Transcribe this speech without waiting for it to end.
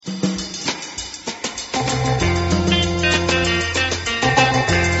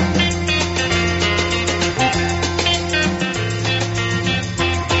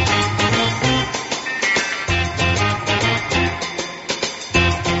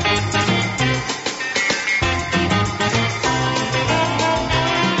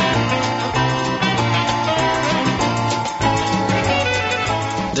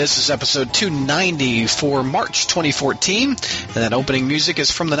This is episode 290 for March 2014, and that opening music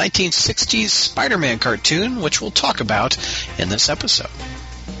is from the 1960s Spider-Man cartoon, which we'll talk about in this episode.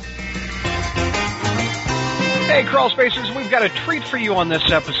 Hey, Crawl Spacers, we've got a treat for you on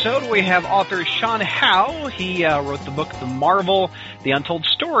this episode. We have author Sean Howe. He wrote the book The Marvel, The Untold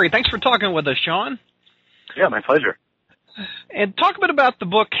Story. Thanks for talking with us, Sean. Yeah, my pleasure. And talk a bit about the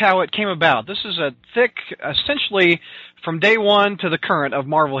book, how it came about. This is a thick, essentially, from day one to the current of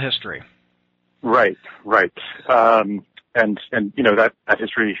Marvel history. Right. And you know, that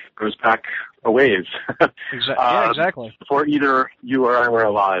history goes back a ways. Exactly. Before either you or I were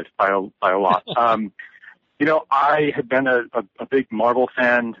alive by a lot. You know, I had been a big Marvel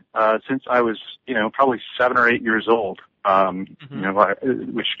fan since I was, you know, probably 7 or 8 years old. You know,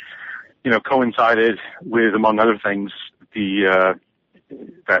 which, you know, coincided with, among other things,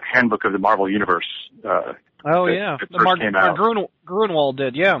 that handbook of the Marvel Universe. The Mark Gruenwald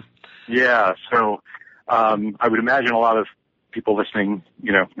did, yeah. Yeah, so I would imagine a lot of people listening,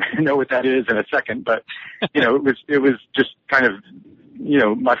 you know what that is in a second, but, you know, it was just kind of, you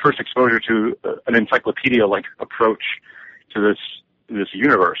know, my first exposure to an encyclopedia-like approach to this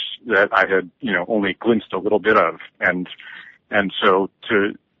universe that I had, you know, only glimpsed a little bit of. And so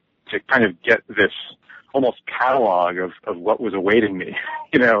to kind of get this almost catalog of what was awaiting me,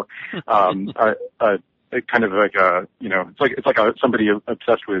 you know, kind of like a, you know, it's like somebody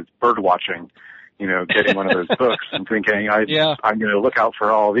obsessed with bird watching, you know, getting one of those books and thinking, I'm going to look out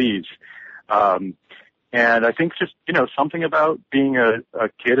for all these. And I think just, you know, something about being a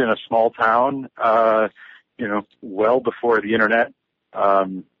kid in a small town, you know, well before the internet.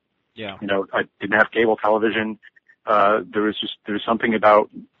 You know, I didn't have cable television. There was something about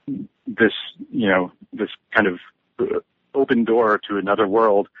this, you know, this kind of open door to another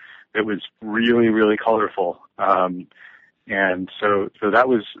world that was really, really colorful. And so that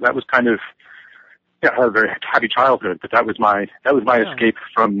was kind of, I had a very happy childhood, but that was my escape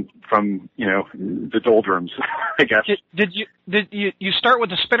from, you know, the doldrums, I guess. Did you start with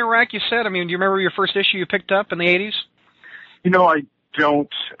the spinner rack, you said? I mean, do you remember your first issue you picked up in the 80s? You know, I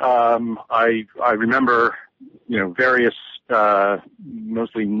don't. I remember, you know, various,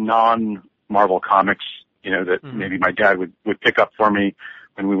 mostly non-Marvel comics, you know, that maybe my dad would pick up for me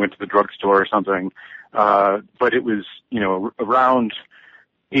when we went to the drugstore or something. But it was, you know, around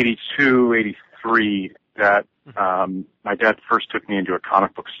 82, 83 that my dad first took me into a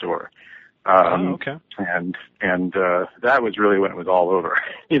comic book store. Okay. And that was really when it was all over.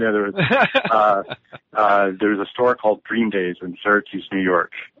 You know, there was a store called Dream Days in Syracuse, New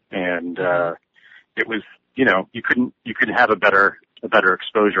York, and it was, you know, you couldn't have a better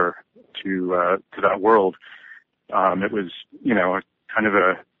exposure to that world. It was, you know, kind of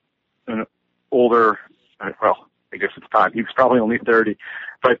an older, well, I guess at the time he was probably only 30,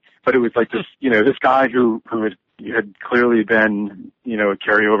 but it was like this, you know, this guy who had clearly been, you know, a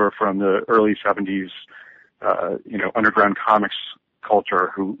carryover from the early 70s, you know, underground comics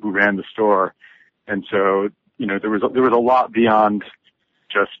culture who ran the store. And so, you know, there was a lot beyond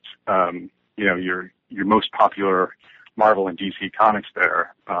just, you know, your most popular Marvel and DC comics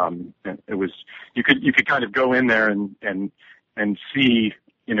there. And it was, you could kind of go in there and see,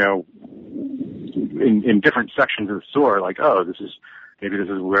 you know, in different sections of the store, like, oh, this is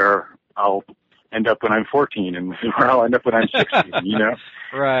where I'll end up when I'm 14, and this is where I'll end up when I'm 16, you know?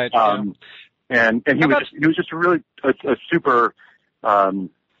 Right. And he was just really a super, you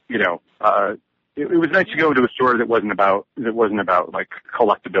know, it was nice to go into a store that wasn't about like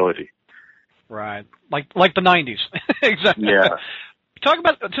collectability. Right. Like the 90s. Exactly. Yeah. Talk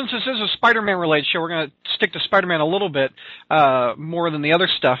about, since this is a Spider-Man related show, we're going to stick to Spider-Man a little bit more than the other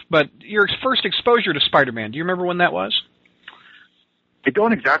stuff, but your first exposure to Spider-Man, do you remember when that was? I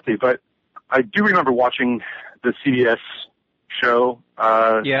don't exactly, but I do remember watching the CBS show. You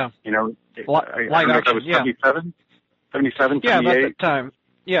know, I don't know if that was 77, 78. Yeah, about that time.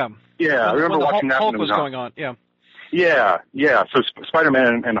 Yeah. Yeah, I remember watching that Hulk when it was going on. Yeah. Yeah. So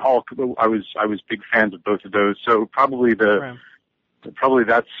Spider-Man and Hulk, I was big fans of both of those. So probably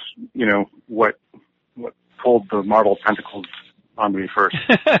that's, you know, what pulled the Marvel tentacles on me first.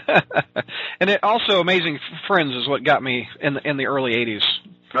 And it also Amazing Friends is what got me in the early 80s.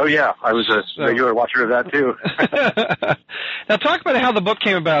 Oh yeah, I was a regular watcher of that too. Now talk about how the book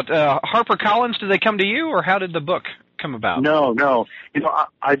came about. HarperCollins, did they come to you, or how did the book come about? No. You know,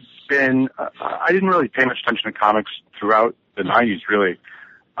 I didn't really pay much attention to comics throughout the 90s, really.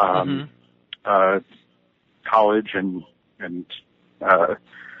 College and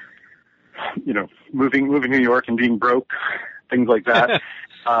you know, moving to New York and being broke, things like that.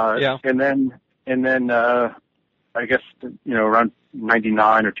 And then I guess, around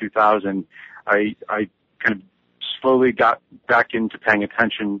 99 or 2000, I kind of slowly got back into paying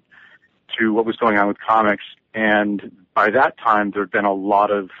attention to what was going on with comics. And by that time, there had been a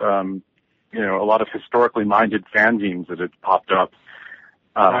lot of historically minded fanzines that had popped up.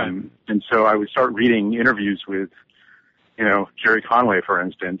 And so I would start reading interviews with, Jerry Conway, for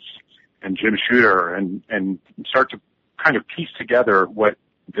instance, and Jim Shooter, and start to kind of piece together what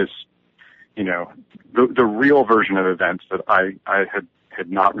this, the real version of events that I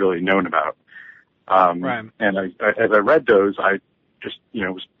had not really known about. And as I read those, I just,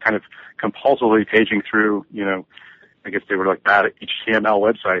 was kind of compulsively paging through, I guess they were like bad HTML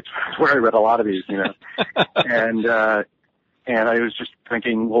websites where I read a lot of these, and I was just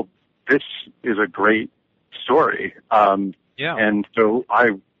thinking, well, this is a great story. And so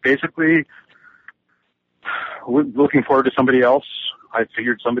I basically, looking forward to somebody else, I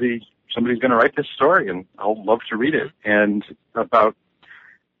figured somebody's going to write this story and I'll love to read it. And about,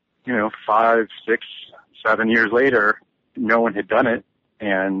 5, 6, 7 years later, no one had done it.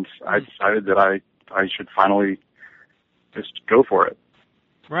 And I decided that I should finally just go for it.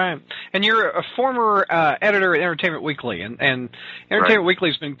 Right. And you're a former editor at Entertainment Weekly, and Entertainment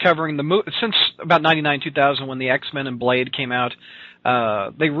Weekly's been covering since about 99-2000 when the X-Men and Blade came out.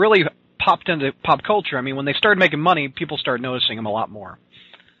 They really popped into pop culture. I mean, when they started making money, people started noticing them a lot more.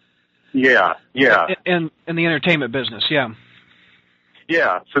 Yeah. In the entertainment business, yeah.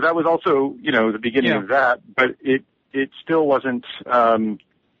 Yeah, so that was also, the beginning of that, but it still wasn't, I've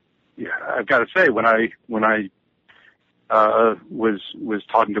got to say, when I was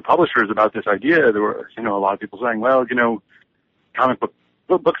talking to publishers about this idea, there were, a lot of people saying, well,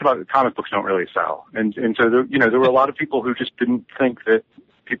 books about comic books don't really sell. And so there were a lot of people who just didn't think that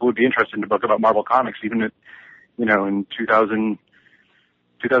people would be interested in a book about Marvel Comics, even at, in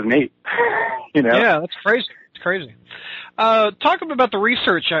 2008, Yeah, that's crazy. It's crazy. Talk about the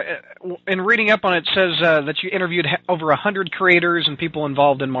research. In reading up on it, says that you interviewed over 100 creators and people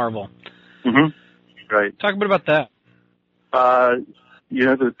involved in Marvel. Mm-hmm. Right. Talk a bit about that.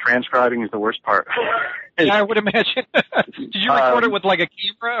 The transcribing is the worst part. Yeah, I would imagine. Did you record it with like a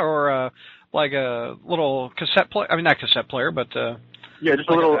camera or like a little cassette player? I mean, not cassette player, but yeah, just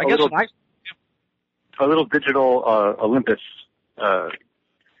a little digital Olympus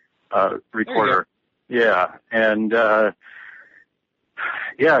recorder. Yeah, and I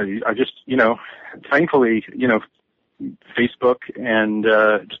just thankfully Facebook and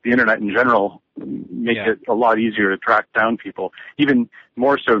just the internet in general make it a lot easier to track down people, even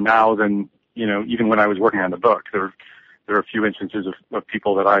more so now than even when I was working on the book. There are a few instances of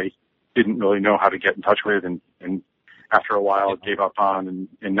people that I didn't really know how to get in touch with, and after a while gave up on,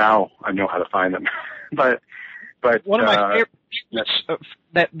 and now I know how to find them. but one of my favorites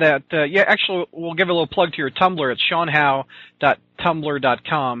actually, we'll give a little plug to your Tumblr. It's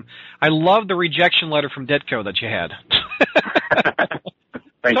SeanHowe.tumblr.com. I love the rejection letter from Ditko that you had.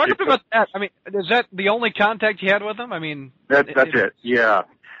 Talk about that. I mean, is that the only contact you had with him? I mean, that's it. Yeah,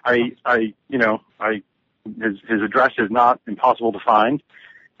 his address is not impossible to find.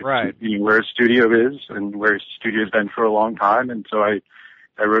 Right. Where his studio is and where his studio's been for a long time, and so I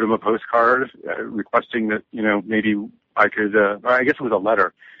wrote him a postcard requesting that maybe I could. I guess it was a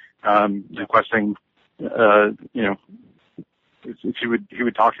letter requesting if he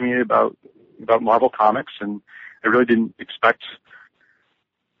would talk to me about Marvel Comics, and I really didn't expect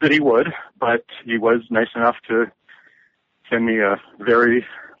that he would, but he was nice enough to send me a very,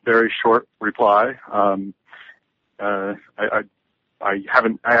 very short reply. Let's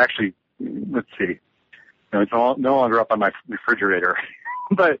see. It's no longer up on my refrigerator.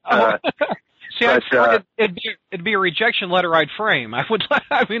 But it'd be a rejection letter I'd frame. I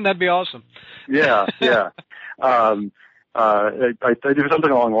mean, that'd be awesome. Yeah. I do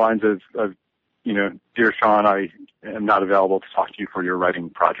something along the lines of dear Sean, I am not available to talk to you for your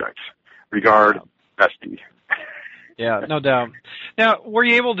writing project. Regard, Bestie. Yeah, no doubt. Now, were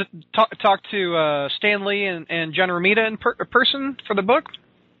you able to talk to Stan Lee and John Romita in person for the book?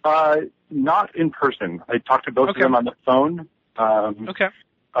 Not in person. I talked to both of them on the phone.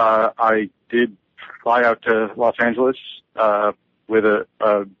 I did fly out to Los Angeles with a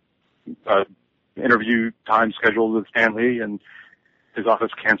interview time scheduled with Stan Lee, and his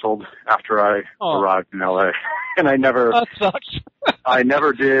office canceled after I arrived in LA. And I never that sucks. I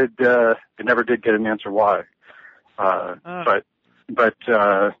never did get an answer why. But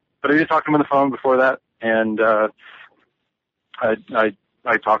I did talk to him on the phone before that, and I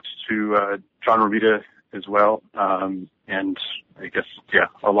talked to John Romita as well, and I guess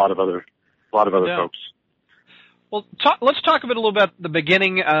a lot of other folks. Well, let's talk a little about the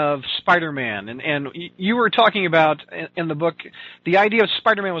beginning of Spider-Man, and you were talking about in the book the idea of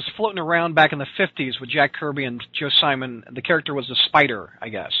Spider-Man was floating around back in the 50s with Jack Kirby and Joe Simon. The character was a spider, I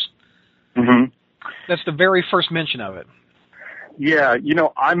guess. Mm-hmm. That's the very first mention of it. Yeah,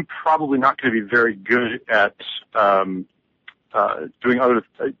 I'm probably not going to be very good at doing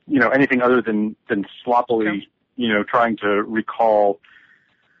anything other than sloppily, trying to recall.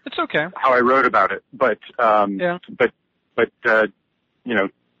 It's okay. How I wrote about it, but it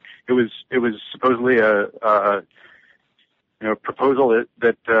was supposedly a proposal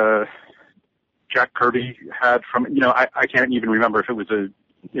that Jack Kirby had from I can't even remember if it was a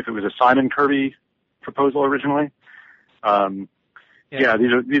Simon Kirby proposal originally. These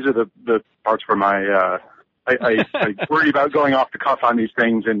are the parts where my I worry about going off the cuff on these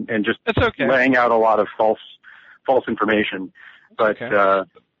things and just laying out a lot of false information, but.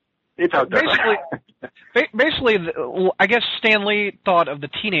 It's out there. Basically, I guess Stan Lee thought of the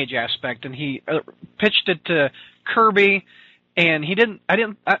teenage aspect, and he pitched it to Kirby, and he didn't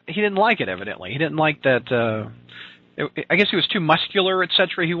like it. Evidently, he didn't like that. I guess he was too muscular,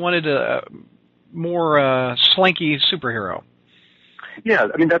 etc. He wanted a more slanky superhero. Yeah,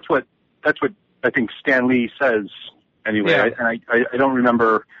 I mean that's what I think Stan Lee says anyway. Yeah. I don't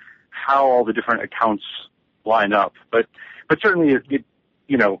remember how all the different accounts line up, but certainly it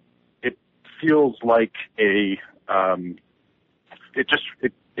feels like it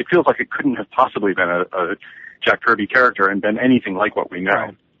feels like it couldn't have possibly been a Jack Kirby character and been anything like what we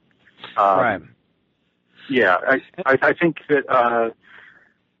know. Right. Yeah, I think that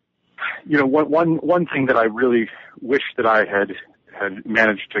one thing that I really wish that I had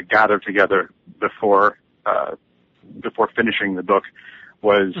managed to gather together before finishing the book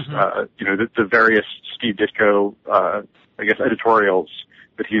was the various Steve Ditko editorials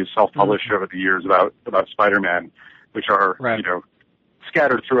that he's self-published over the years about Spider-Man, which are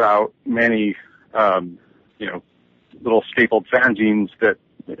scattered throughout many little stapled fanzines that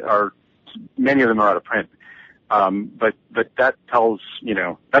are many of them are out of print. But that tells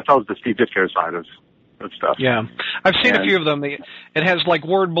the Steve Ditko side of stuff. Yeah, I've seen a few of them. It has like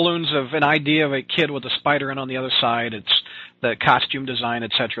word balloons of an idea of a kid with a spider, and on the other side, it's the costume design,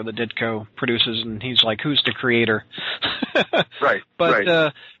 etc. that Ditko produces, and he's like, "Who's the creator?" Right. But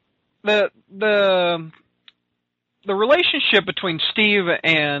the relationship between Steve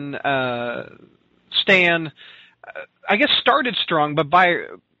and Stan, I guess, started strong, but by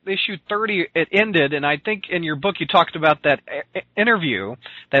issue 30, it ended, and I think in your book you talked about that interview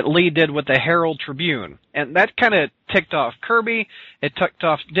that Lee did with the Herald Tribune, and that kind of ticked off Kirby, it ticked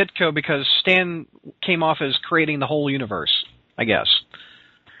off Ditko, because Stan came off as creating the whole universe, I guess.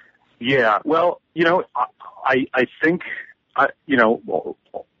 Yeah, well, I think, no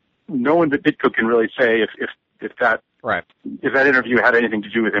one but Ditko can really say if that interview had anything to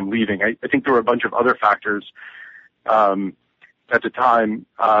do with him leaving. I think there were a bunch of other factors, at the time,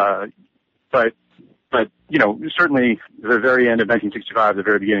 but certainly the very end of 1965, the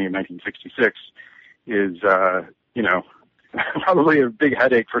very beginning of 1966 is, probably a big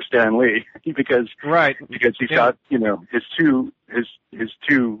headache for Stan Lee because he's got, his two,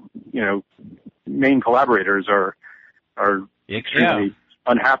 main collaborators are extremely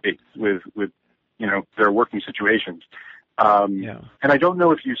unhappy with, their working situations. And I don't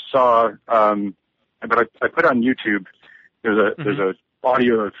know if you saw, but I put on YouTube, there's a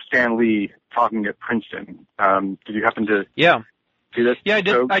audio of Stan Lee talking at Princeton. Did you happen to see this? Yeah, I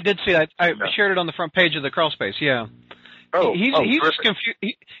did. I did see that. I shared it on the front page of the Crawl Space. Yeah. He's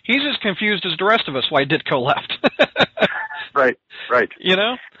as confused as the rest of us why Ditko left. Right.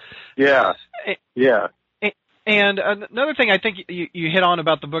 Yeah. And another thing I think you hit on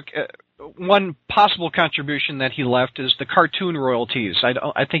about the book, one possible contribution that he left is the cartoon royalties.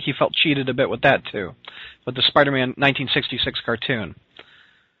 I think he felt cheated a bit with that too, with the Spider-Man 1966 cartoon.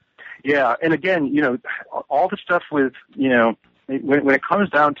 Yeah, and again, all the stuff with, when it comes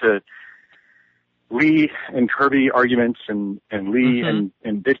down to Lee and Kirby arguments and Lee and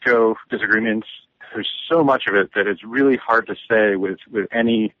Ditko disagreements, there's so much of it that it's really hard to say with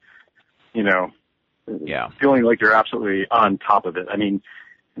any, feeling like you're absolutely on top of it. I mean,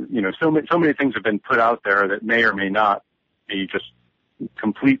 so many things have been put out there that may or may not be just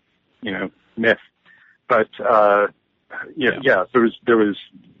complete, myth. But there was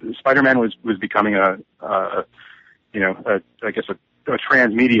Spider-Man was becoming a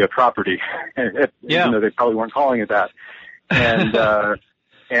transmedia property, even though they probably weren't calling it that. And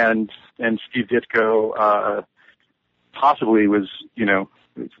and Steve Ditko possibly was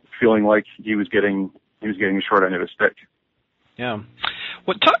feeling like he was getting the short end of the stick. Yeah.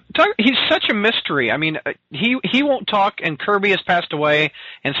 Well, he's such a mystery. I mean, he won't talk, and Kirby has passed away,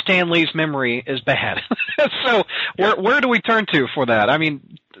 and Stan Lee's memory is bad. So where do we turn to for that? I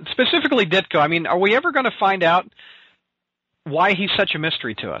mean, specifically Ditko. I mean, are we ever going to find out why he's such a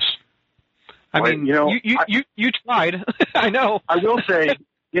mystery to us? I mean, you tried. I know. I will say, say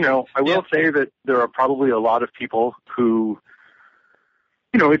that there are probably a lot of people who,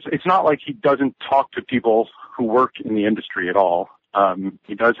 it's not like he doesn't talk to people who work in the industry at all.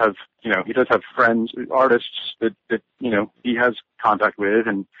 He does have friends, artists that he has contact with,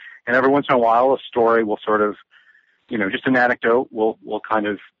 and every once in a while a story will sort of, just an anecdote will kind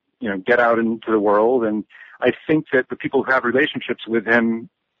of, get out into the world. And I think that the people who have relationships with him,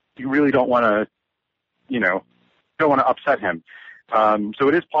 you really don't want to, don't want to upset him. So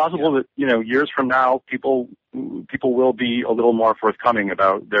it is possible that, years from now, people will be a little more forthcoming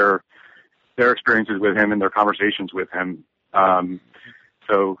about their experiences with him and their conversations with him.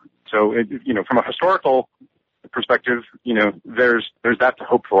 So from a historical perspective, there's that to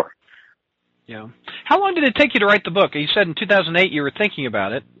hope for. Yeah. How long did it take you to write the book? You said in 2008 you were thinking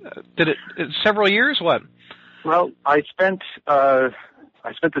about it. Did it several years? What? Well, I spent the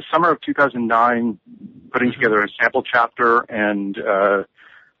summer of 2009 putting together a sample chapter and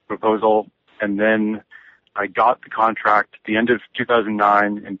proposal, and then I got the contract at the end of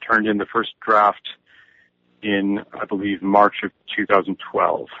 2009 and turned in the first draft in, I believe, March of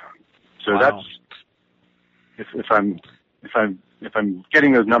 2012. So wow. That's if I'm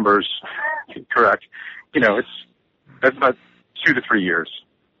getting those numbers correct, that's about 2 to 3 years.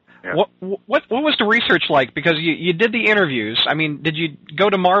 Yeah. What was the research like? Because you did the interviews. I mean, did you go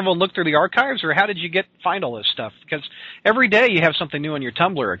to Marvel and look through the archives, or how did you find all this stuff? Because every day you have something new on your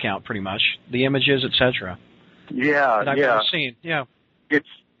Tumblr account, pretty much, the images, etc. Yeah, that I've never seen. Yeah, it's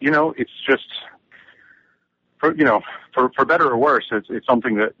just for better or worse, it's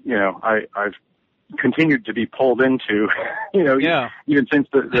something that I've continued to be pulled into. Even since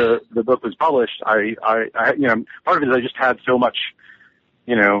the book was published, I part of it is I just had so much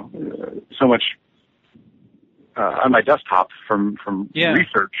on my desktop from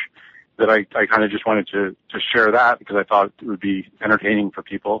research that I kind of just wanted to share that because I thought it would be entertaining for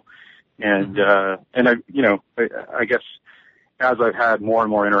people. And, I guess as I've had more and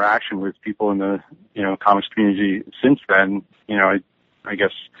more interaction with people in the, comics community since then, I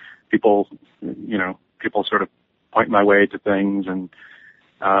guess people sort of point my way to things, and,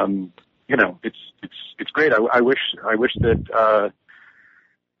 it's great. I wish that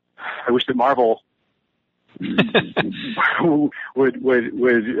Marvel would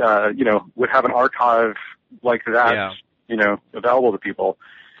have an archive like that, available to people.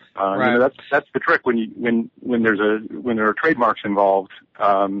 Right. That's the trick when there are trademarks involved.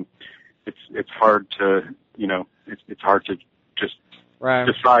 It's hard to it's hard to just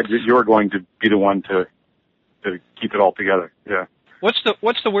decide that you're going to be the one to keep it all together. Yeah. What's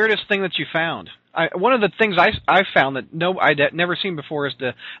the weirdest thing that you found? One of the things I found that I'd never seen before is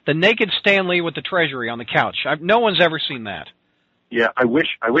the naked Stan Lee with the Treasury on the couch. No one's ever seen that. Yeah, I wish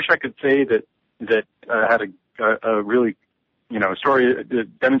I could say that I had a really story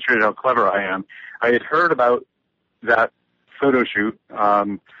that demonstrated how clever I am. I had heard about that photo shoot,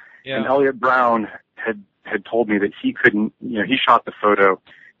 and Elliot Brown had told me that he couldn't. He shot the photo.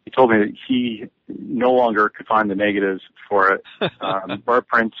 He told me that he no longer could find the negatives for it, or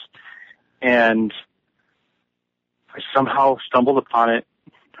prints. And I somehow stumbled upon it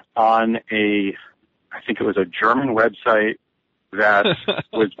on I think it was a German website that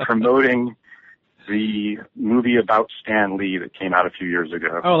was promoting the movie about Stan Lee that came out a few years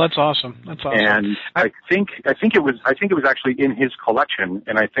ago. Oh, that's awesome. That's awesome. And I think it was actually in his collection,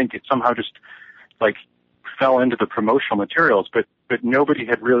 and I think it somehow just fell into the promotional materials, but nobody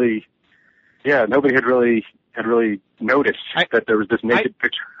had really noticed that there was this naked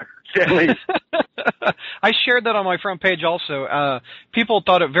picture. I shared that on my front page also. People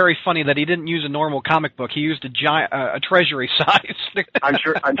thought it very funny that he didn't use a normal comic book. He used a Treasury size. I'm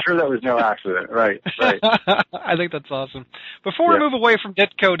sure that was no accident. Right. I think that's awesome. Before we move away from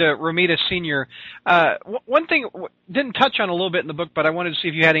Ditko to Romita Sr., one thing didn't touch on a little bit in the book, but I wanted to see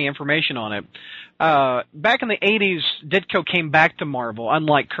if you had any information on it. Back in the 80s, Ditko came back to Marvel,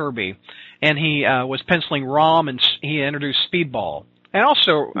 unlike Kirby, and he was penciling ROM, and he introduced Speedball. And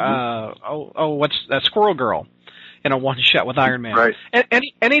also, what's that, Squirrel Girl in a one-shot with Iron Man. Right.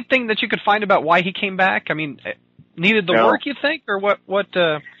 Anything that you could find about why he came back? I mean, needed the work, you think, or what?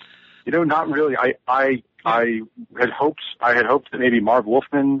 Not really. I had hoped that maybe Marv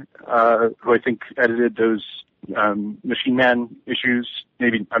Wolfman, who I think edited those Machine Man issues,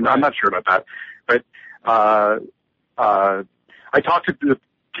 maybe I'm not sure about that, but I talked to the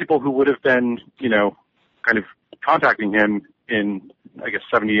people who would have been, kind of contacting him in, I guess,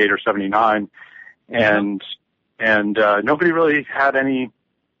 78 or 79, and nobody really had any,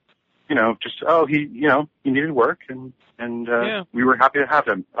 just, he needed work, and we were happy to have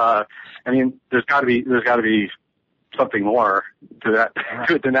him. There's got to be something more to that,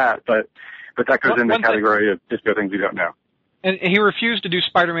 to it than that, but that goes in the category of Ditko things we don't know. And he refused to do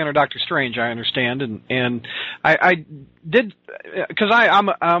Spider-Man or Doctor Strange, I understand, and I did, because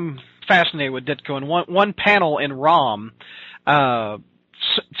I'm fascinated with Ditko. And one panel in ROM, some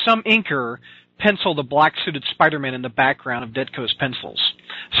inker penciled a black-suited Spider-Man in the background of Ditko's pencils.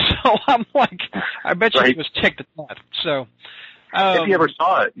 So I'm like, I bet you he was ticked at that. So if he ever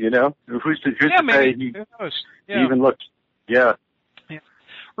saw it, who's to say he even looked? Yeah.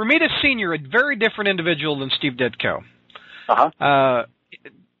 Romita Sr., a very different individual than Steve Ditko. Uh-huh.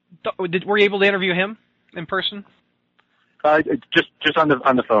 Were you able to interview him in person? Just on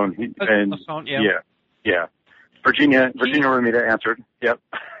the phone. On the phone, yeah. Yeah. Virginia Romita answered. Yep.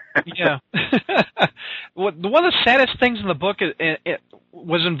 Yeah. One of the saddest things in the book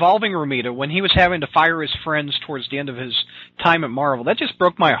was involving Romita when he was having to fire his friends towards the end of his time at Marvel. That just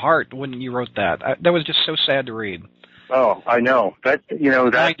broke my heart when you wrote that. That was just so sad to read. Oh, I know. That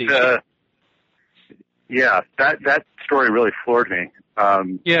story really floored me.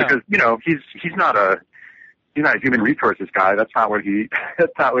 Because he's not a human resources guy. That's not what he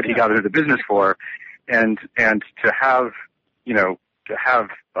got into the business for. And to have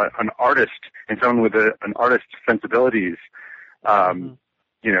an artist and someone with an artist's sensibilities, it's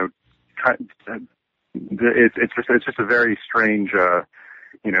just a very strange,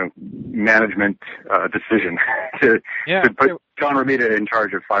 management decision to put John Romita in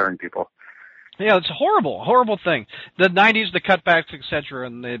charge of firing people. Yeah, it's a horrible thing. The 90s, the cutbacks, etc.,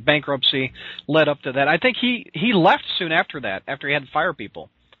 and the bankruptcy led up to that. I think he left soon after that, after he had to fire people.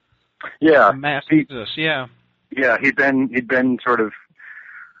 Yeah. Yeah, he'd been sort of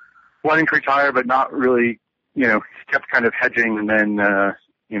wanting to retire, but not really, he kept kind of hedging, and then, I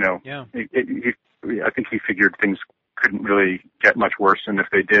think he figured things couldn't really get much worse, and if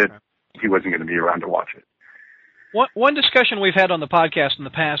they did, he wasn't going to be around to watch it. One discussion we've had on the podcast in the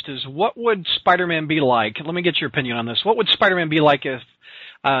past is, what would Spider-Man be like? Let me get your opinion on this. What would Spider-Man be like if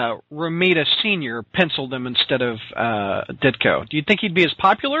Romita Sr. penciled him instead of Ditko? Do you think he'd be as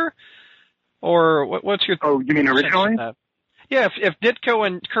popular? Or what's your... Oh, you mean originally? Yeah, if Ditko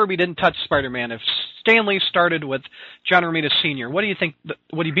and Kirby didn't touch Spider-Man, if Stan Lee started with John Romita Sr., what do you think?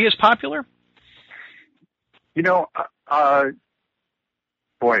 Would he be as popular? Then you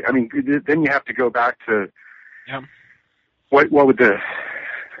have to go back to... Yeah. What would the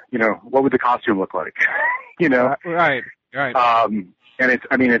costume look like? Right. And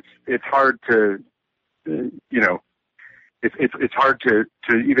it's hard to, it's hard to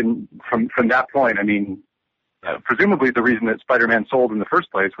even from that point. Presumably the reason that Spider-Man sold in the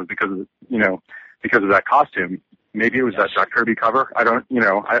first place was because of that costume. Maybe it was that Jack Kirby cover. I don't.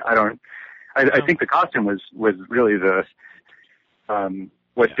 I think the costume was really the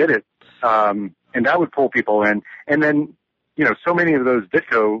what did it. And that would pull people in. And then, so many of those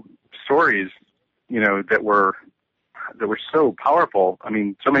Ditko stories, that were so powerful.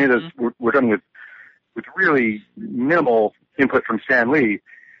 So many of those were done with really minimal input from Stan Lee.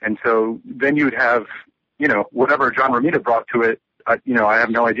 And so then you would have, whatever John Romita brought to it, I have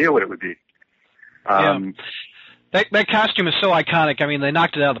no idea what it would be. That costume is so iconic. They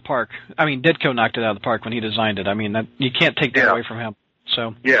knocked it out of the park. Ditko knocked it out of the park when he designed it. You can't take that away from him.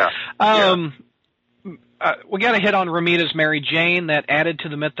 So we got to hit on Romita's Mary Jane. That added to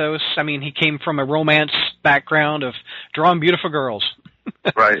the mythos. He came from a romance background of drawing beautiful girls.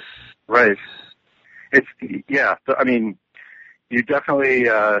 Right. It's you definitely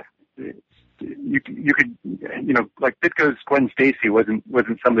you could like Ditko's Gwen Stacy wasn't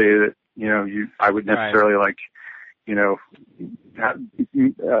somebody that I would necessarily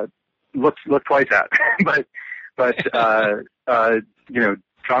look twice at, but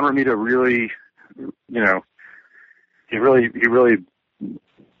John Romita really, he really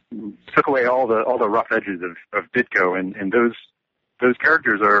took away all the rough edges of Ditko, and those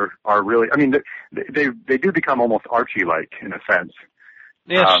characters are really, they do become almost Archie-like in a sense.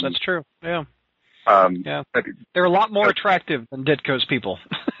 Yes, that's true. Yeah. They're a lot more attractive than Ditko's people.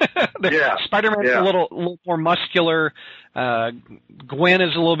 Spider-Man's a little more muscular. Gwen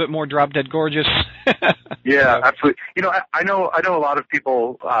is a little bit more drop-dead gorgeous. Absolutely. I know a lot of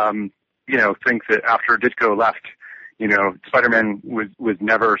people, think that after Ditko left, Spider-Man was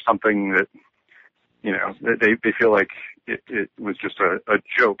never something that, they feel like it was just a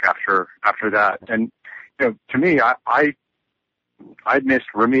joke after that. And, to me, I I'd missed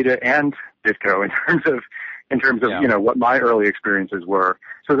Romita and Ditko in terms of Yeah. you know what my early experiences were.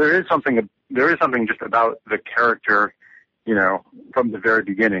 So there is something just about the character, you know, from the very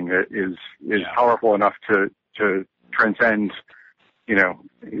beginning that is Yeah. powerful enough to transcend, you know,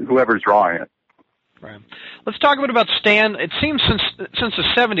 whoever's drawing it. Right. Let's talk a bit about Stan. It seems since the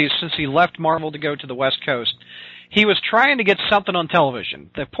 70s, since he left Marvel to go to the West Coast, he was trying to get something on television.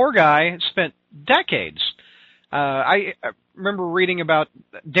 The poor guy spent decades. I remember reading about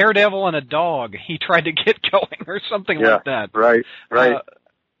Daredevil and a dog he tried to get going or something like that. Right.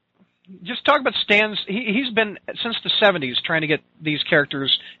 Just talk about Stan's. He's been, since the 70s, trying to get these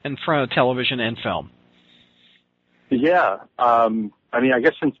characters in front of television and film. Yeah. I mean, I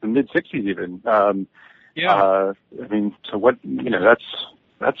guess since the mid-'60s even. I mean, so what, you know,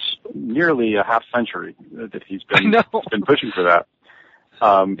 that's nearly a half century that he's been pushing for that.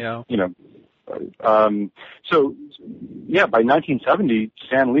 You know, so yeah, by 1970,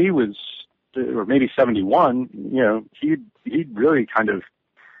 Stan Lee was, or maybe 71, you know, he'd really kind of,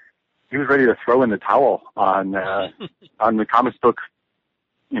 he was ready to throw in the towel on the comic book,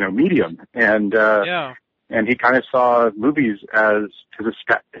 you know, medium. And he kind of saw movies as his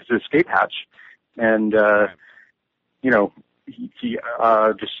escape hatch. And, you know, he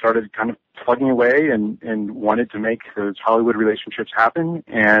just started kind of plugging away and wanted to make those Hollywood relationships happen.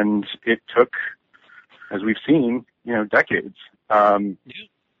 And it took, as we've seen, you know, decades. I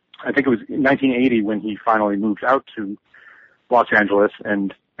think it was in 1980 when he finally moved out to Los Angeles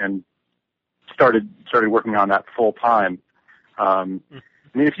and started working on that full time. I mean,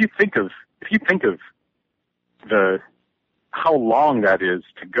 if you think of how long that is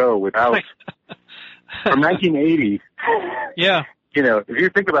to go without from 1980. Yeah. You know, if you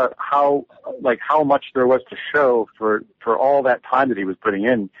think about how much there was to show for all that time that he was putting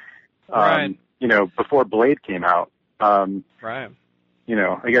in, you know, before Blade came out. You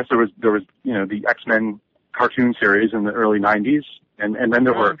know, I guess there was, you know, the X-Men cartoon series in the early 90s, and then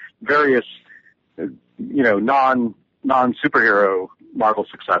there were various, you know, non-superhero Marvel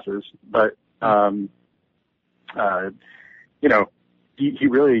successes, but, you know, he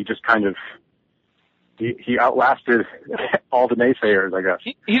really just kind of, he outlasted all the naysayers, I guess.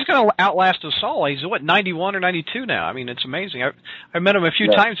 He's going to outlast us all. He's, 91 or 92 now? I mean, it's amazing. I met him a few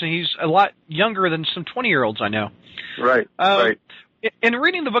times, and he's a lot younger than some 20-year-olds I know. Right. In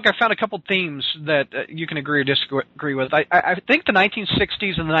reading the book, I found a couple themes that you can agree or disagree with. I think the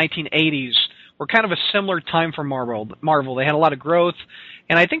 1960s and the 1980s were kind of a similar time for Marvel. They had a lot of growth,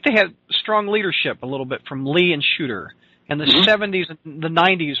 and I think they had strong leadership a little bit from Lee and Shooter. And the 70s and the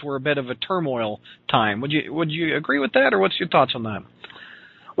 90s were a bit of a turmoil time. Would you agree with that, or what's your thoughts on that?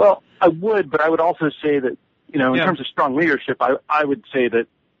 Well, I would, but I would also say that, you know, in terms of strong leadership, I would say that,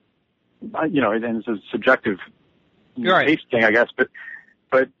 you know, and it's a subjective taste thing, I guess, but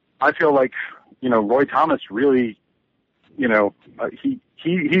I feel like, you know, Roy Thomas really, you know, he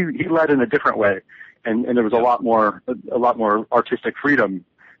led in a different way, and there was a lot more artistic freedom.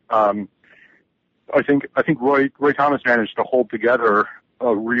 I think Roy Thomas managed to hold together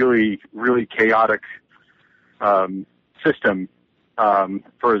a really, really chaotic system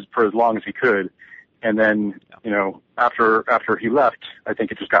for as long as he could, and then, you know, after he left, I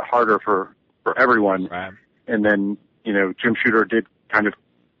think it just got harder for everyone. Right. And then, you know, Jim Shooter did kind of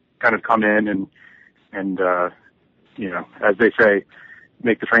come in and you know, as they say,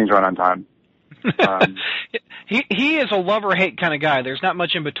 make the trains run on time. He is a love-or-hate kind of guy. There's not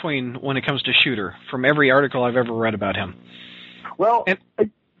much in between when it comes to Shooter, from every article I've ever read about him. Well,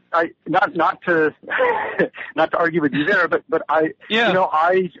 I not to argue with you there, but you know,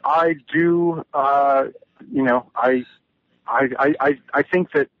 I do, you know, I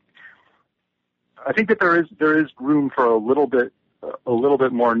think that there is room for a little bit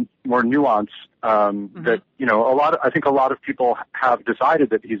more nuance. That, you know, I think a lot of people have decided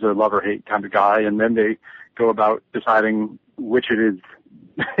that he's a love or hate kind of guy, and then they go about deciding which it is,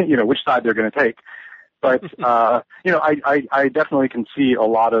 you know, which side they're going to take. But you know, I definitely can see a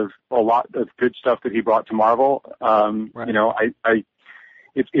lot of good stuff that he brought to Marvel. You know,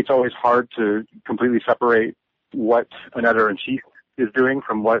 it's always hard to completely separate what an editor-in-chief is doing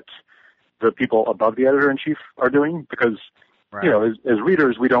from what the people above the editor-in-chief are doing, because you know, as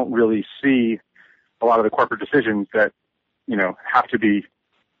readers, we don't really see a lot of the corporate decisions that, you know, have to be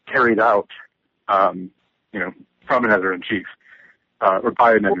carried out, you know, from an editor-in-chief, or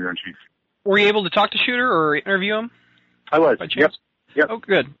by an editor-in-chief. Were you able to talk to Shooter or interview him? I was. Yep. Oh,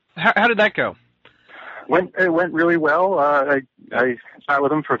 good. How did that go? It went really well. I sat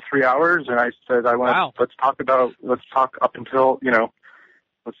with him for 3 hours, and I said, let's talk up until, you know,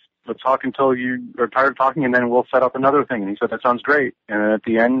 let's talk until you are tired of talking, and then we'll set up another thing. And he said, that sounds great. And then at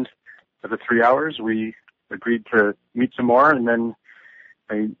the end of the 3 hours, we agreed to meet some more, and then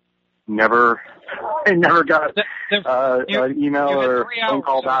I never got an email or phone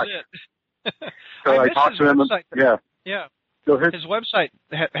call back. So I talked to him. Yeah. So his website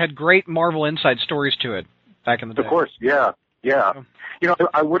had great Marvel Inside stories to it back in the day. Of course, yeah. You know,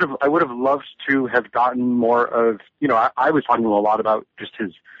 I would have loved to have gotten more of. You know, I was talking to him a lot about just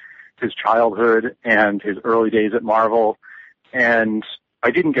his childhood and his early days at Marvel, and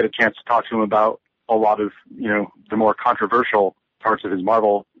I didn't get a chance to talk to him about a lot of, you know, the more controversial parts of his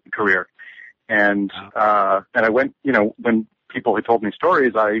Marvel career. And I went, you know, when people had told me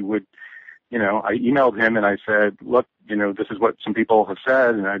stories, I emailed him and I said, look, you know, this is what some people have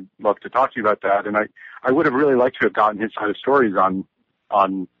said, and I'd love to talk to you about that. And I would have really liked to have gotten his side of stories on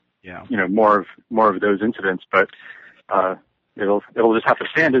you know, more of those incidents, but it'll just have to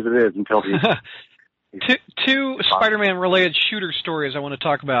stand as it is until he. Two Spider-Man related shooter stories I want to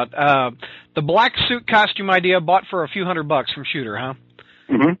talk about. The black suit costume idea bought for a few $100 from Shooter, huh?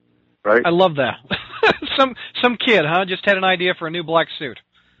 Mm-hmm. Right. I love that. some kid, huh? Just had an idea for a new black suit.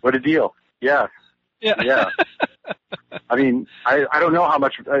 What a deal. Yeah. I mean, I don't know how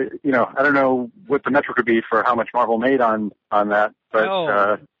much, you know, I don't know what the metric would be for how much Marvel made on that, but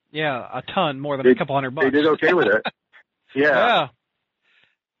a ton, more than a couple $100. They did okay with it. Yeah.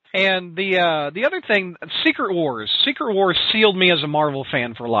 And the other thing, Secret Wars. Secret Wars sealed me as a Marvel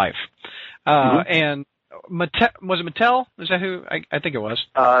fan for life. And was it Mattel? Is that who? I think it was.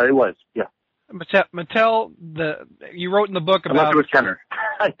 It was, yeah. Mattel, you wrote in the book about... Unless it was Kenner.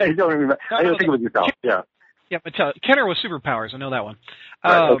 I don't remember. I don't think it was Mattel, yeah. Yeah, Mattel. Kenner was Superpowers, I know that one.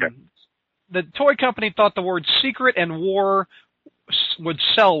 Right, okay. The toy company thought the word secret and war would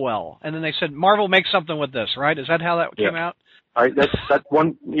sell well, and then they said, Marvel, make something with this, right? Is that how that came out? That's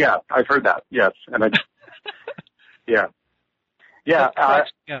one. Yeah, I've heard that. Yes, and yeah.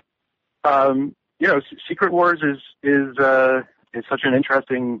 You know, Secret Wars is such an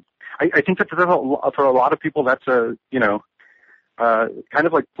interesting. I think that for a lot of people, that's kind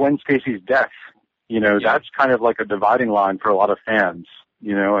of like Gwen Stacy's death. You know, that's kind of like a dividing line for a lot of fans.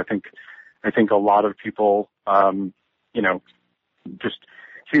 You know, I think a lot of people, you know, just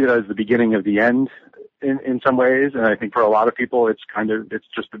see that as the beginning of the end in some ways. And I think for a lot of people, it's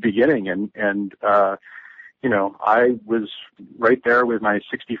just the beginning. And you know, I was right there with my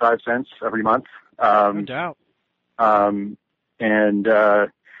 65 cents every month. No doubt. And,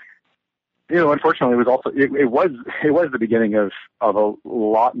 you know, unfortunately, it was also, it was the beginning of a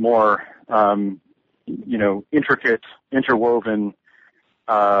lot more, you know, intricate, interwoven,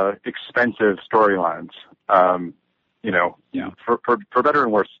 expensive storylines. You know, for better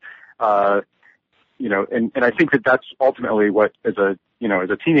and worse. You know, and I think that that's ultimately what, as a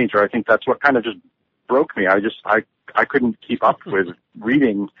teenager, I think that's what kind of just broke me. I couldn't keep up with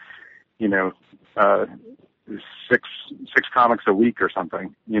reading, you know, six comics a week or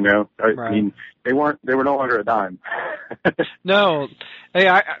something, you know. I mean, they were no longer a dime. No. Hey,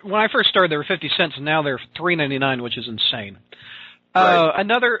 when I first started, they were 50 cents, and now they're $3.99, which is insane.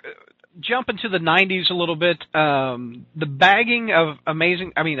 Another jump into the 90s a little bit. The bagging of of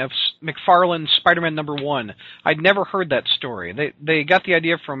McFarlane's Spider-Man #1. I'd never heard that story. They got the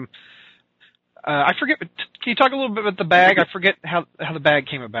idea from. I forget. Can you talk a little bit about the bag? I forget how the bag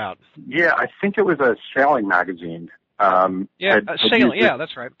came about. Yeah, I think it was a sailing magazine. Sailing. Yeah,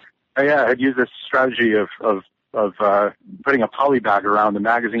 that's right. Yeah, I'd used this strategy of putting a poly bag around the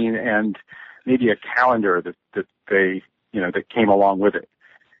magazine and maybe a calendar that they, you know, that came along with it.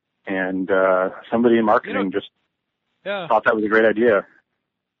 And somebody in marketing just thought that was a great idea.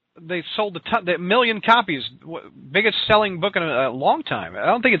 They sold a million copies. Biggest selling book in a long time. I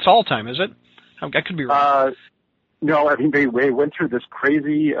don't think it's all time, is it? I could be wrong. No, I think they went through this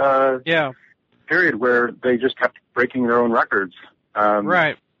crazy period where they just kept breaking their own records.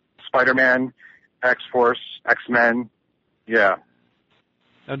 Right. Spider-Man, X-Force, X-Men. Yeah.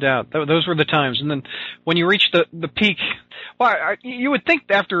 No doubt. Those were the times. And then when you reach the peak, you would think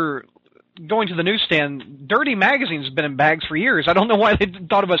after going to the newsstand, Dirty Magazine's been in bags for years. I don't know why they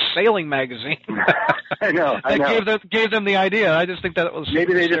thought of a sailing magazine. I know. Gave them the idea. I just think that it was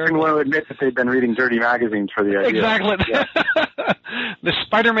maybe they just didn't want to admit that they'd been reading Dirty Magazines for the idea. Exactly. Yeah. The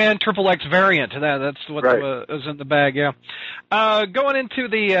Spider-Man XXX variant. That's what was in the bag. Yeah. Going into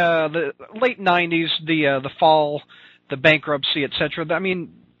the late '90s, the fall, the bankruptcy, etc. I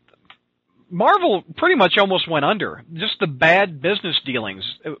mean, Marvel pretty much almost went under. Just the bad business dealings.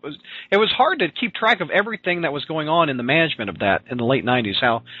 It was hard to keep track of everything that was going on in the management of that in the late '90s.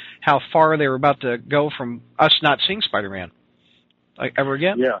 How far they were about to go from us not seeing Spider-Man ever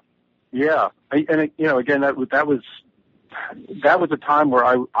again. Yeah, again, that was a time where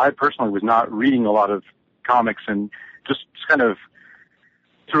I personally was not reading a lot of comics, and just kind of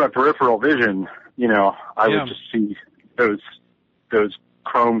through my peripheral vision, I would just see those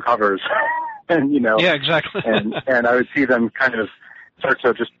chrome covers, and yeah, exactly, and I would see them kind of start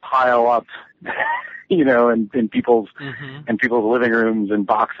to just pile up, in people's living rooms and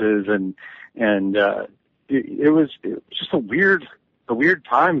boxes, and it was just a weird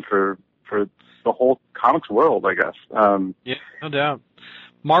time for the whole comics world, I guess. Yeah, no doubt.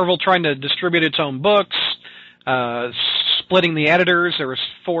 Marvel trying to distribute its own books, splitting the editors. There was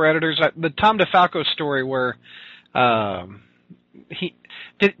 4 editors. The Tom DeFalco story where he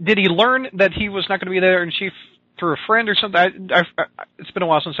learn that he was not going to be the editor-in-chief through a friend or something? It's been a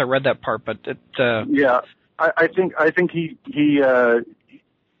while since I read that part, but yeah, I think he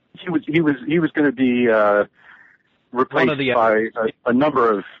was going to be replaced by a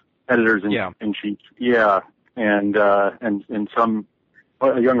number of editors in chief. Yeah, and a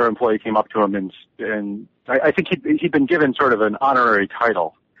younger employee came up to him and I think he'd been given sort of an honorary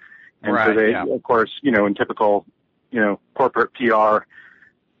title, and so they, of course, in typical corporate PR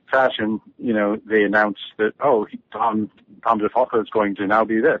fashion, they announced that Tom DeFalco is going to now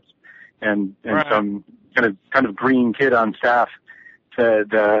be this, and some kind of green kid on staff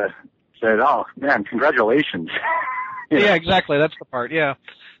said, "Oh man, congratulations." Yeah, exactly. That's the part. Yeah.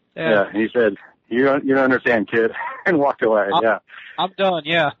 Yeah. He said, "You don't understand, kid," and walked away. I'm done.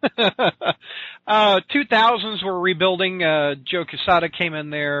 Yeah. 2000s were rebuilding. Joe Quesada came in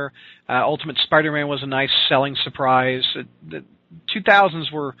there. Ultimate Spider-Man was a nice selling surprise. The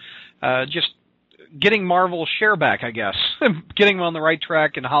 2000s were just getting Marvel's share back, I guess. Getting them on the right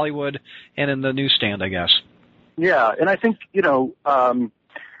track in Hollywood and in the newsstand, I guess. Yeah, and I think,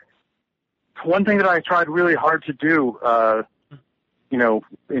 one thing that I tried really hard to do,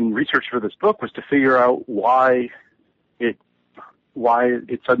 in research for this book was to figure out why it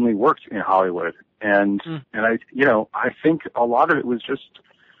suddenly worked in Hollywood. And I think a lot of it was just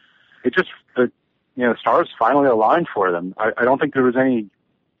the stars finally aligned for them. I don't think there was any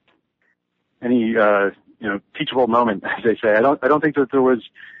teachable moment, as they say. I don't think that there was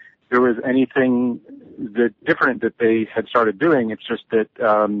anything that different that they had started doing. It's just that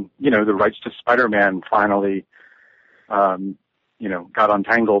the rights to Spider-Man finally got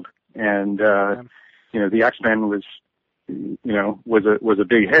untangled, and the X-Men was a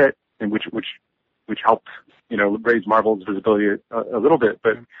big hit, and which helped raise Marvel's visibility a little bit.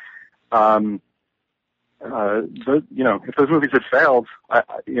 But if those movies had failed,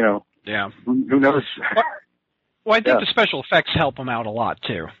 who knows? Well, I think the special effects help them out a lot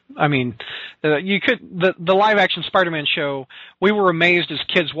too. I mean, the live action Spider-Man show. We were amazed as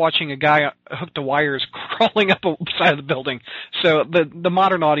kids watching a guy hooked to wires crawling up the side of the building. So the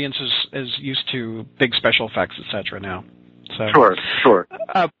modern audience is used to big special effects, etc. now. So, Sure.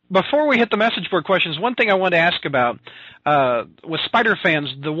 Before we hit the message board questions, one thing I wanted to ask about with Spider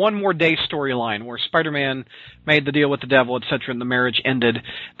fans, the One More Day storyline where Spider-Man made the deal with the devil, etc., and the marriage ended.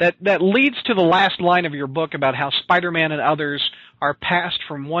 That leads to the last line of your book about how Spider-Man and others are passed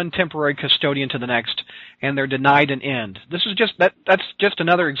from one temporary custodian to the next, and they're denied an end. This is that's just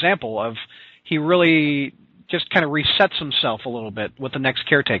another example of he really just kind of resets himself a little bit with the next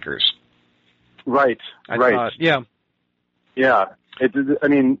caretakers. Right. Yeah, I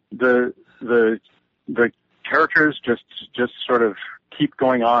mean the characters just sort of keep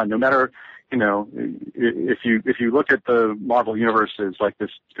going on. No matter if you look at the Marvel universe as like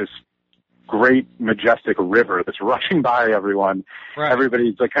this great majestic river that's rushing by everyone. Right.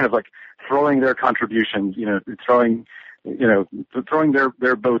 Everybody's kind of throwing their contributions, throwing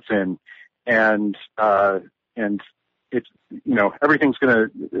their boats in, and it's everything's gonna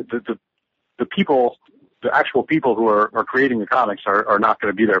the people. The actual people who are creating the comics are not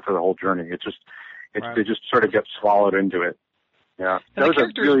going to be there for the whole journey. They just sort of get swallowed into it. Yeah, that was a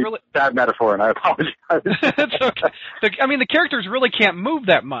really bad metaphor, and I apologize. It's okay. The characters really can't move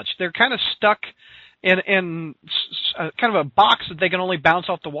that much. They're kind of stuck in kind of a box that they can only bounce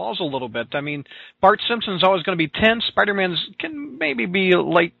off the walls a little bit. I mean, Bart Simpson's always going to be 10. Spider-Man's can maybe be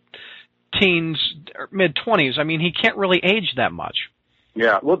late teens, or mid-20s. I mean, he can't really age that much.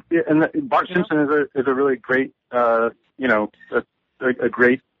 Yeah, well, and Bart Simpson is a really great, a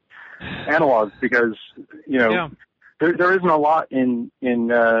great analog because there isn't a lot in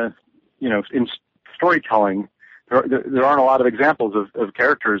storytelling. There aren't a lot of examples of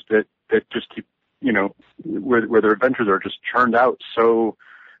characters that just keep where their adventures are just churned out so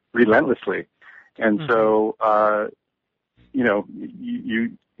relentlessly, and so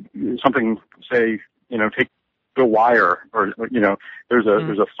you something say take The Wire, or there's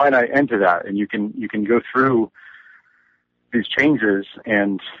a finite end to that, and you can go through these changes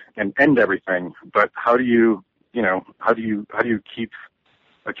and end everything. But how do you keep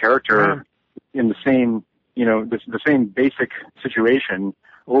a character in the same the same basic situation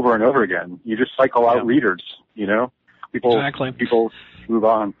over and over again? You just cycle out readers. People move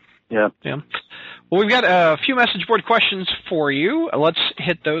on. Yeah. Well, we've got a few message board questions for you. Let's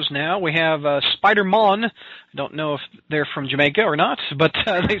hit those now. We have Spider-Mon. I don't know if they're from Jamaica or not, but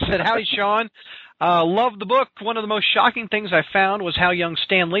they said, "Howdy, Sean. Love the book. One of the most shocking things I found was how young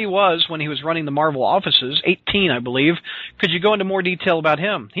Stan Lee was when he was running the Marvel offices, 18, I believe. Could you go into more detail about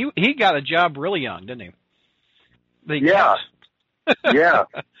him? He got a job really young, didn't he?" Yeah.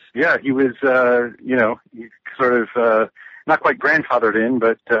 He was, he sort of, not quite grandfathered in,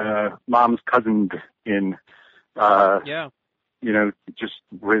 but mom's cousined in. Just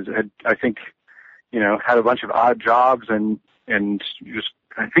I think, had a bunch of odd jobs and just,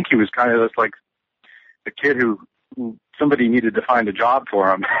 I think he was kind of just like the kid who somebody needed to find a job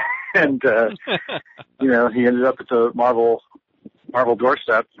for him. And, he ended up at the Marvel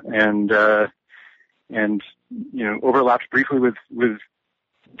doorstep and overlapped briefly with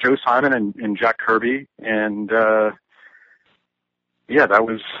Joe Simon and Jack Kirby. And, that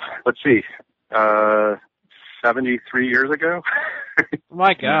was, 73 years ago.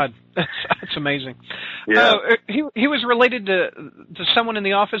 My God, that's amazing. Yeah. He was related to someone in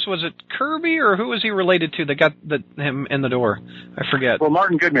the office. Was it Kirby, or who was he related to that got him in the door? I forget. Well,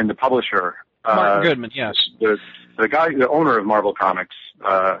 Martin Goodman, the publisher. Martin Goodman, yes. The guy, the owner of Marvel Comics.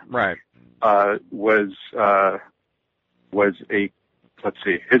 Right. Was a,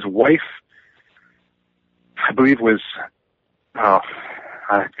 his wife, I believe was, I'm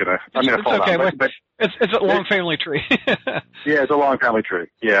gonna fall down. But it's a long family tree. Yeah, it's a long family tree.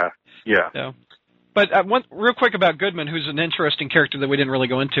 Yeah. But real quick about Goodman, who's an interesting character that we didn't really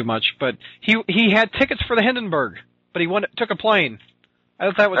go into much. But he had tickets for the Hindenburg, but he took a plane. I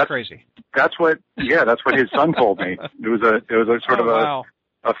thought that was crazy. That's what his son told me. It was a sort of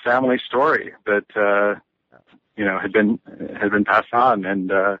a family story that had been passed on,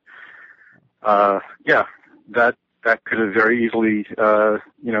 and that could have very easily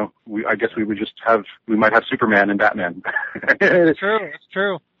I guess we might have Superman and Batman. It's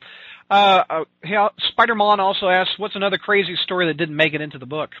true. Spider-Man also asks, what's another crazy story that didn't make it into the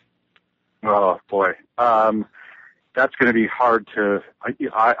book? Oh boy, that's going to be hard to.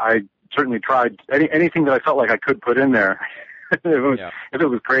 I certainly tried anything that I felt like I could put in there. If it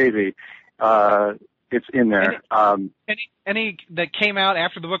was crazy, it's in there. Any that came out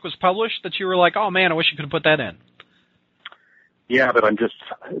after the book was published that you were like, oh man, I wish you could have put that in? Yeah, but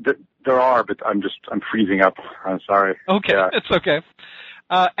there are, but I'm freezing up. I'm sorry. Okay, yeah. It's okay.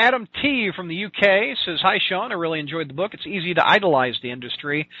 Adam T. from the UK says, "Hi, Sean. I really enjoyed the book. It's easy to idolize the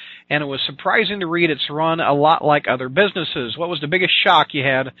industry, and it was surprising to read it's run a lot like other businesses. What was the biggest shock you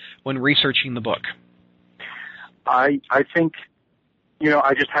had when researching the book?" I think,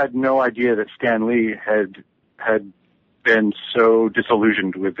 I just had no idea that Stan Lee had been so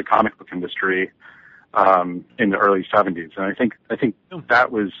disillusioned with the comic book industry in the early 70s, and I think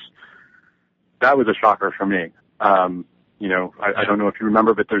that was a shocker for me. I don't know if you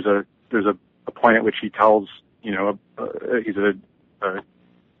remember, but there's a point at which he tells, he's a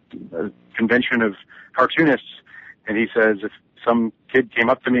convention of cartoonists, and he says, if some kid came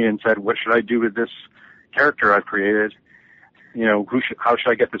up to me and said, what should I do with this character I've created? How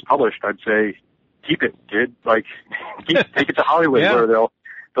should I get this published? I'd say, keep it, kid. Take it to Hollywood where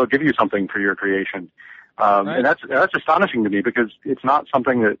they'll give you something for your creation. Right. And that's astonishing to me, because it's not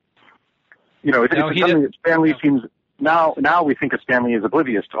something that, it's something that Stan Lee seems. Now we think of Stan Lee as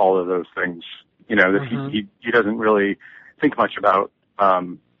oblivious to all of those things. That he doesn't really think much about,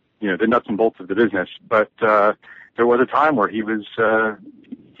 the nuts and bolts of the business. But there was a time where he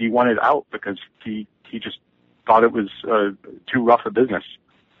wanted out because he just thought it was too rough a business.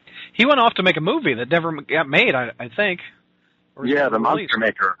 He went off to make a movie that never got made, I think. Yeah, The Monster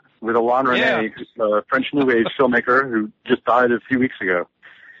Maker, with Alain Resnais, a French New Age filmmaker who just died a few weeks ago.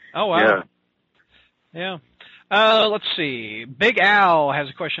 Oh, wow. Yeah. Let's see. Big Al has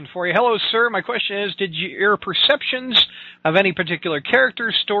a question for you. Hello, sir. My question is, did your perceptions of any particular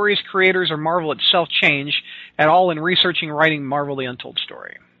characters, stories, creators, or Marvel itself change at all in researching and writing Marvel the Untold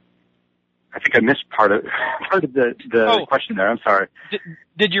Story? I think I missed part of the question there. I'm sorry.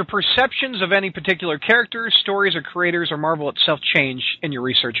 Did your perceptions of any particular characters, stories, or creators, or Marvel itself change in your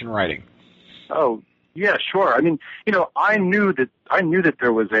research and writing? Oh, yeah, sure. I mean, I knew that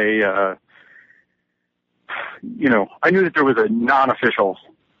there was a non-official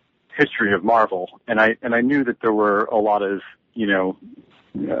history of Marvel, and I knew that there were a lot of, you know,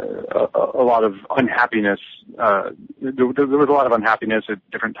 a lot of unhappiness. There was a lot of unhappiness at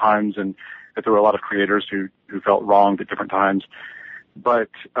different times, and that there were a lot of creators who felt wronged at different times. But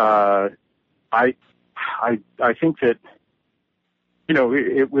I think that, you know,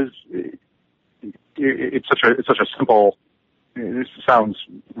 it's such a simple. This sounds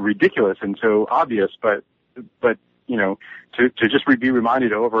ridiculous and so obvious, but you know, to just be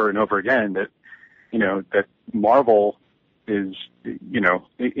reminded over and over again that, you know, that Marvel is, you know,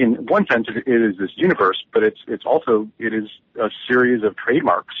 in one sense it is this universe, but it is a series of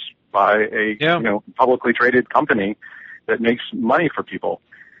trademarks by a you know, publicly traded company that makes money for people,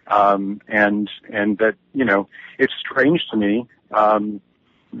 and that, you know, it's strange to me.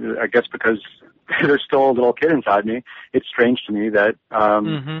 I guess because there's still a little kid inside me. It's strange to me that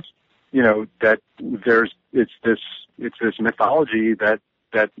you know, that it's this mythology that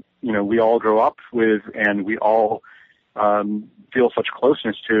you know, we all grow up with and we all feel such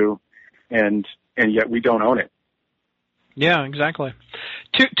closeness to, and yet we don't own it. Yeah, exactly.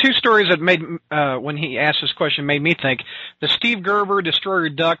 Two stories that made when he asked this question made me think. The Steve Gerber Destroyer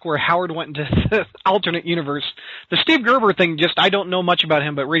Duck, where Howard went into the alternate universe. The Steve Gerber thing, just I don't know much about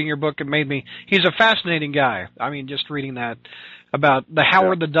him, but reading your book, it made me. He's a fascinating guy. I mean, just reading that about the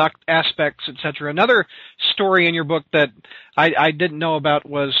Howard the Duck aspects, etc. Another story in your book that I didn't know about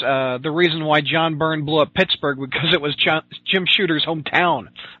was the reason why John Byrne blew up Pittsburgh, because it was Jim Shooter's hometown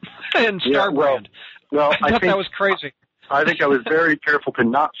in Starbrand. Well, I thought that was crazy. I think I was very careful to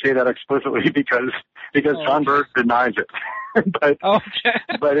not say that explicitly because John Byrne denies it.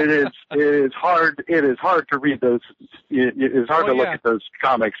 but it is hard to read those. It is hard to look at those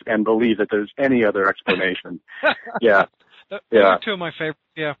comics and believe that there's any other explanation. Yeah. Those are two of my favorites.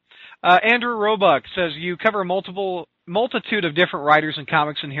 Yeah. Andrew Roebuck says you cover a multitude of different writers and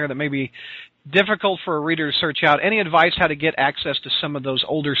comics in here that may be difficult for a reader to search out. Any advice how to get access to some of those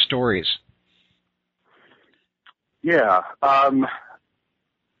older stories? Yeah.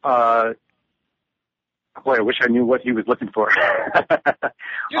 Boy, I wish I knew what he was looking for.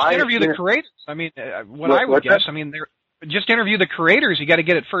 Just interview the creators. I mean, I would guess. I mean, just interview the creators. You got to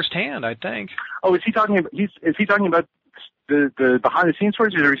get it firsthand, I think. Oh, is he talking about? Is he talking about the behind the scenes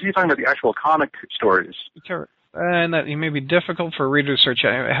stories, or is he talking about the actual comic stories? Sure. And that it may be difficult for a reader to search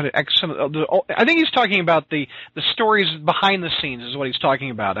out. I think he's talking about the stories behind the scenes is what he's talking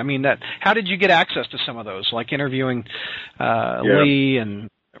about. I mean, how did you get access to some of those, like interviewing Lee and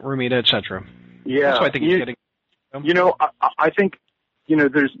Romita, etc.? Yeah, that's what I think he's getting. You know, I think, you know,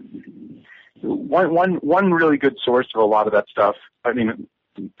 there's one really good source of a lot of that stuff. I mean,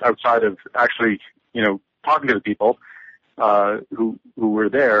 outside of actually, you know, talking to the people who were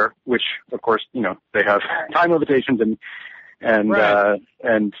there, which of course, you know, they have time limitations and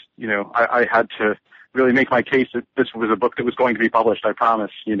you know, I had to really make my case that this was a book that was going to be published. I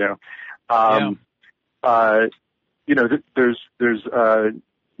promise, you know. You know, there's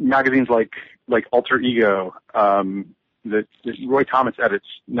magazines like Alter Ego that Roy Thomas edits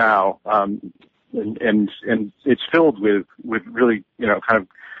now, and it's filled with really, you know, kind of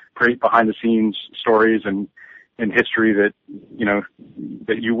great behind the scenes stories and history that, you know,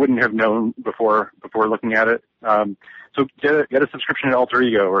 that you wouldn't have known before looking at it. So get a subscription to Alter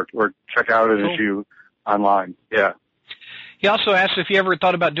Ego or check out an issue online. Yeah. He also asked if you ever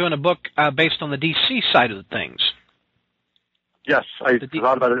thought about doing a book based on the DC side of things. Yes, I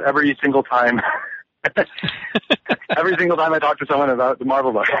thought about it every single time. Every single time I talk to someone about the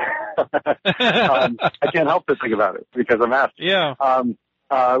Marvel book. I can't help but think about it because I'm asked. Yeah.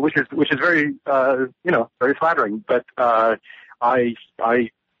 Which is very, you know, very flattering. But I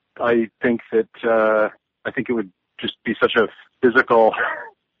think that I think it would just be such a physical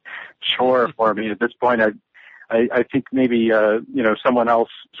chore for me at this point. I think maybe you know, someone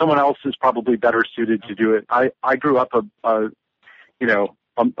else is probably better suited to do it. I grew up you know,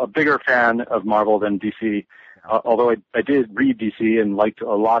 a bigger fan of Marvel than DC, although I did read DC and liked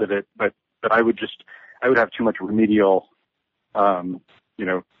a lot of it, but I would have too much remedial you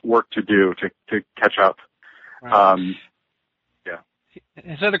know, work to do to catch up. Right. Yeah.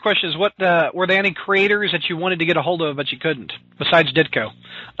 His other question is, what were there any creators that you wanted to get a hold of but you couldn't, besides Ditko?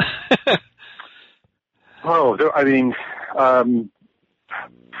 I mean,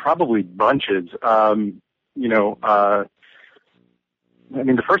 probably bunches. You know, I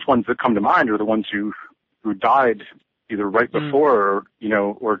mean, the first ones that come to mind are the ones who died either right before or, you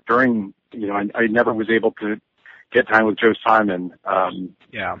know, or during. You know, I never was able to get time with Joe Simon.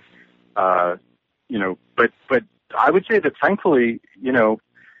 You know, but I would say that thankfully, you know,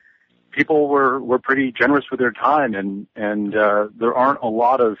 people were pretty generous with their time, and there aren't a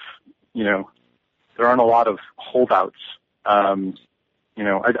lot of there aren't a lot of holdouts. I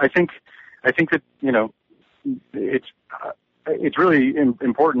think that, it's really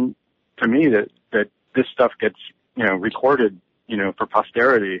important to me that this stuff gets, recorded, for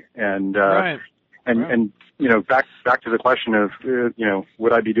posterity. And, right. And back to the question of,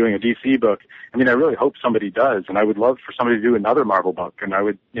 would I be doing a DC book? I mean, I really hope somebody does, and I would love for somebody to do another Marvel book. And I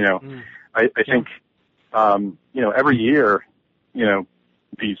would, I think, every year,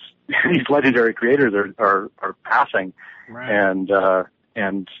 these legendary creators are passing. Right.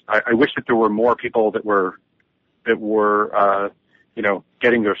 And I wish that there were more people that were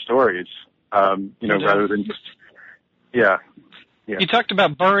getting their stories, rather than just, yeah. You talked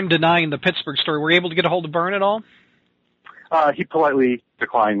about Byrne denying the Pittsburgh story. Were you able to get a hold of Byrne at all? He politely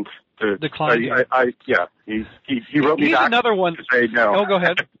declined to. Declined. He wrote me He's back another one. to say no. Oh, go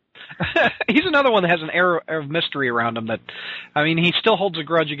ahead. He's another one that has an air of mystery around him. He still holds a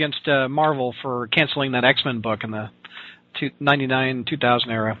grudge against Marvel for canceling that X-Men book in the 99-2000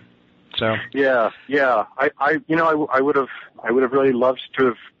 era. So. Yeah. I would have really loved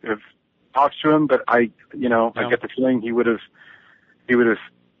to have talked to him, but I get the feeling he would have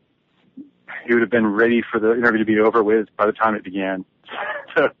been ready for the interview to be over with by the time it began.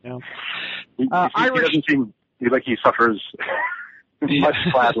 So, yeah. he doesn't seem like he suffers much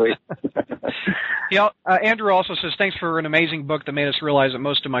gladly. Andrew also says, thanks for an amazing book that made us realize that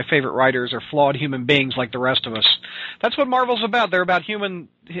most of my favorite writers are flawed human beings like the rest of us. That's what Marvel's about. They're about human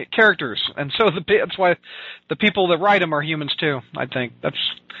characters, and so that's why the people that write them are humans too. I think that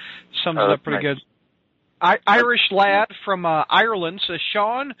sums it up pretty good. Irish lad from Ireland says,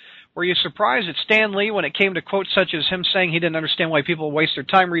 Sean, were you surprised at Stan Lee when it came to quotes such as him saying he didn't understand why people waste their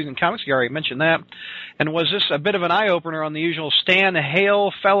time reading comics? You already mentioned that. And was this a bit of an eye-opener on the usual Stan,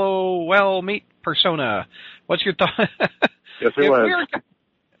 hail, fellow, well-meet persona? What's your thought? Yes, it was.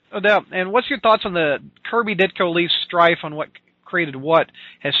 No doubt. And what's your thoughts on the Kirby Ditko Lee strife on what created what?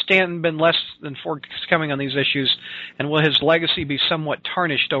 Has Stan been less than forthcoming on these issues? And will his legacy be somewhat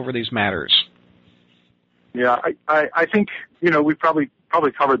tarnished over these matters? Yeah, I think, we've probably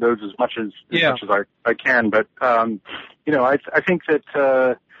covered those as much as I can, but, I think that,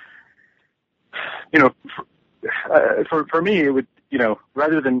 for me, it would,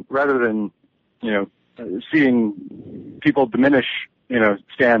 rather than, seeing people diminish,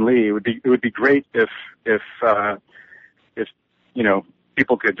 Stan Lee, it would be great if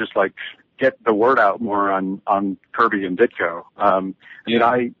people could just get the word out more on Kirby and Ditko.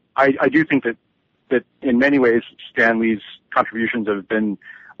 I do think that in many ways Stan Lee's contributions have been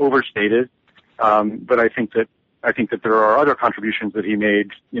overstated, but I think that there are other contributions that he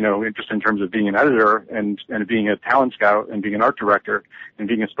made, just in terms of being an editor and being a talent scout and being an art director and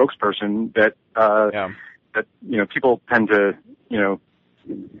being a spokesperson that people tend to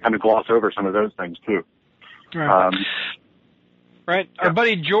kind of gloss over some of those things too. Right. Right. Yeah. Our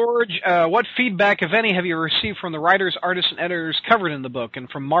buddy George, what feedback, if any, have you received from the writers, artists, and editors covered in the book and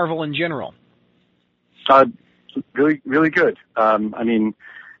from Marvel in general? Really, really good. I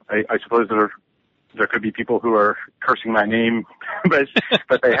suppose there could be people who are cursing my name, but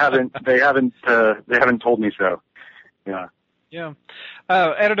they haven't told me so. Yeah. Yeah.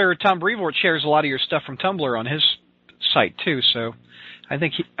 Editor Tom Brevoort shares a lot of your stuff from Tumblr on his site too, so I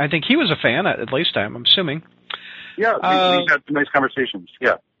think he was a fan, at least I'm assuming. Yeah, we had some nice conversations.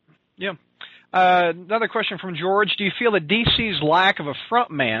 Yeah. Yeah. Another question from George: do you feel that DC's lack of a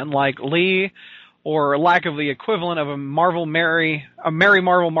front man like Lee, or lack of the equivalent of a Merry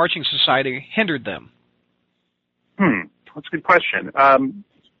Marvel Marching Society, hindered them? That's a good question. I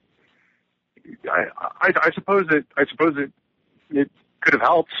suppose it could have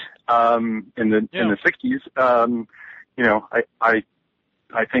helped in the 60s.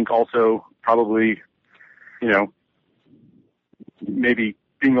 I think also probably maybe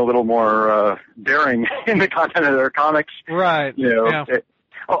being a little more daring in the content of their comics. Right.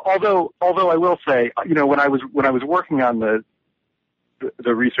 Although I will say, when I was working on the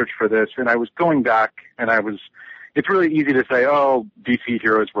research for this, and I was going back, and it's really easy to say, oh, DC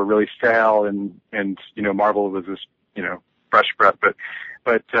heroes were really stale, and Marvel was this fresh breath, but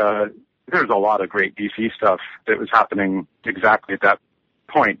there's a lot of great DC stuff that was happening exactly at that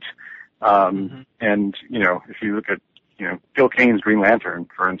point. And if you look at Phil Kane's Green Lantern,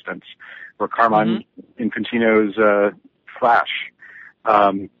 for instance, or Carmine Infantino's Flash.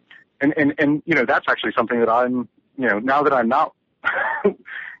 And that's actually something that I'm, now that I'm not,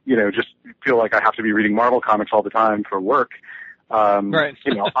 just feel like I have to be reading Marvel comics all the time for work. Right.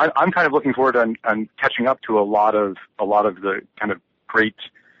 I'm kind of looking forward to catching up to a lot of the kind of great,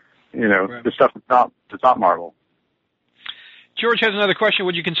 the stuff that's not Marvel. George has another question.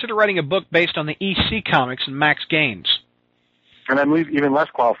 Would you consider writing a book based on the EC comics and Max Gaines? And I'm even less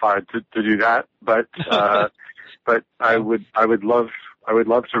qualified to do that, but but I would love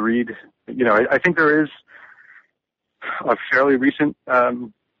to read. I think there is a fairly recent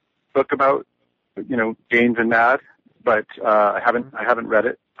book about Gaines and Mad, but I haven't read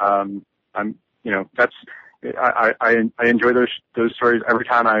it. I enjoy those stories every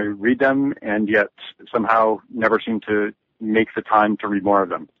time I read them, and yet somehow never seem to make the time to read more of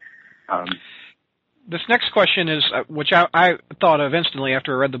them. This next question is, which I thought of instantly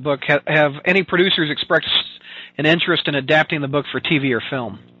after I read the book. Have any producers expressed an interest in adapting the book for TV or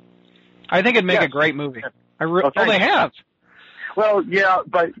film? I think it'd make a great movie. They have. Well, yeah,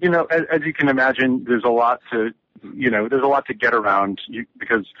 but as you can imagine, there's a lot to get around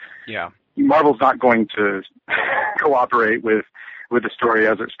because Marvel's not going to cooperate with the story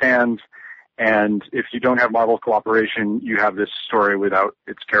as it stands, and if you don't have Marvel's cooperation, you have this story without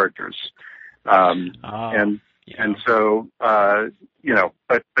its characters. And so but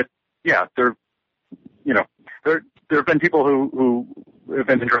yeah, there have been people who have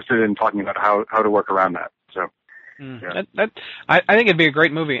been interested in talking about how to work around that. So. Yeah. I think it'd be a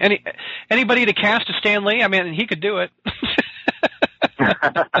great movie. Anybody to cast as Stan Lee? I mean, he could do it.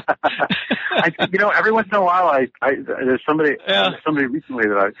 Every once in a while, there's somebody recently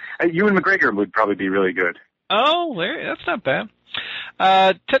that Ewan McGregor would probably be really good. Oh, that's not bad.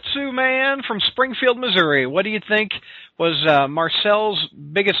 Tetsu Man from Springfield, Missouri. What do you think was Marcel's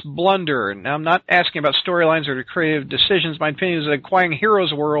biggest blunder? Now, I'm not asking about storylines or creative decisions. My opinion is acquiring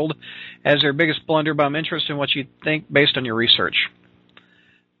Heroes World as their biggest blunder, but I'm interested in what you think based on your research.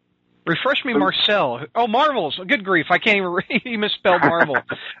 Refresh me, Marcel. Oh, Marvel's. Good grief. I can't even read. He misspelled Marvel.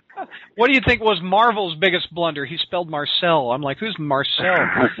 What do you think was Marvel's biggest blunder? He spelled Marcel. I'm like, who's Marcel?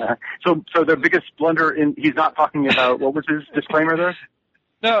 So the biggest blunder he's not talking about, what was his disclaimer there?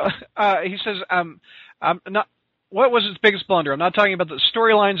 No, he says, I'm not, what was his biggest blunder? I'm not talking about the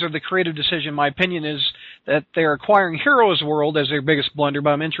storylines or the creative decision. My opinion is that they're acquiring Heroes World as their biggest blunder,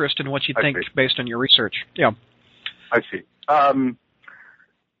 but I'm interested in what you think based on your research. Yeah. I see.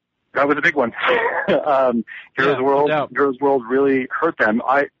 That was a big one. Heroes World really hurt them.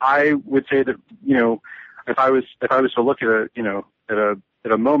 I would say that if I was to look at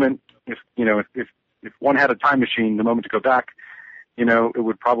a moment, if one had a time machine, the moment to go back, it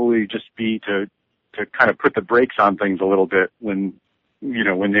would probably just be to kind of put the brakes on things a little bit when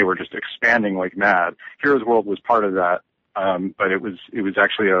they were just expanding like mad. Heroes World was part of that, but it was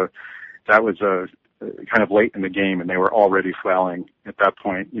actually that was kind of late in the game, and they were already flailing at that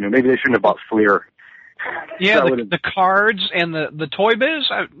point. Maybe they shouldn't have bought Fleer. Yeah, the cards and the Toy Biz.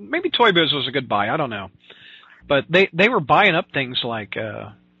 Maybe Toy Biz was a good buy. I don't know, but they were buying up things like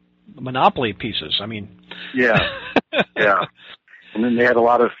Monopoly pieces. I mean, yeah, and then they had a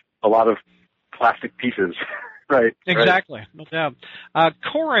lot of plastic pieces. Right. Exactly. No doubt.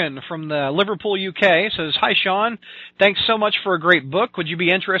 Corin from the Liverpool, UK says, "Hi, Sean. Thanks so much for a great book. Would you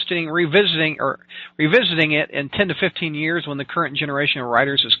be interested in revisiting it in 10 to 15 years when the current generation of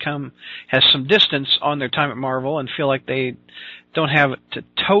writers has some distance on their time at Marvel and feel like they don't have to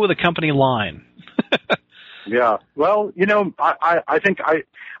toe the company line?" Yeah. Well, I think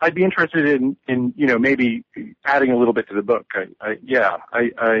I'd be interested in maybe adding a little bit to the book.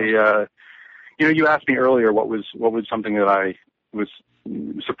 You asked me earlier what was something that I was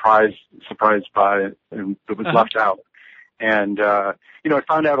surprised by and that was left out. And I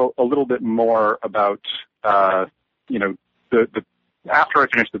found out a little bit more about after I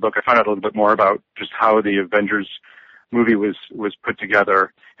finished the book, I found out a little bit more about just how the Avengers movie was put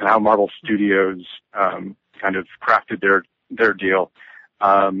together and how Marvel Studios kind of crafted their deal.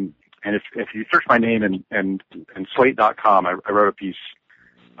 And if you search my name in Slate.com, I wrote a piece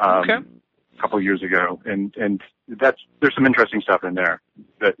a couple of years ago, and there's some interesting stuff in there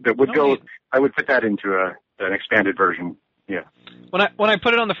that would go. I would put that into an expanded version. Yeah. When I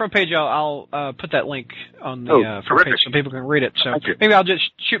put it on the front page, I'll put that link on the front page so people can read it. So maybe I'll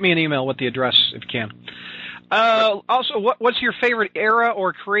just shoot me an email with the address if you can. Also, what's your favorite era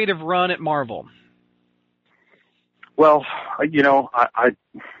or creative run at Marvel? Well, I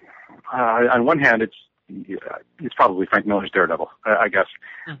on one hand, it's probably Frank Miller's Daredevil, I guess.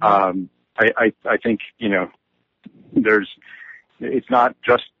 Mm-hmm. I think it's not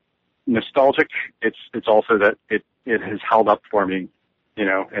just nostalgic. It's also that it has held up for me,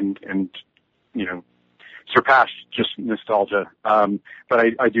 and surpassed just nostalgia. But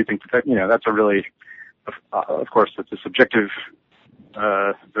I do think that that's a really, of course, it's a subjective,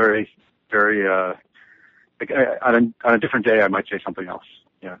 very very. On a different day, I might say something else.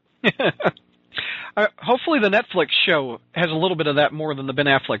 Yeah. hopefully the Netflix show has a little bit of that more than the Ben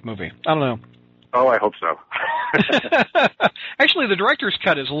Affleck movie. I don't know. Oh, I hope so. Actually, the director's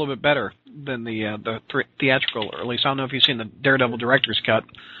cut is a little bit better than the theatrical, or at least I don't know if you've seen the Daredevil director's cut.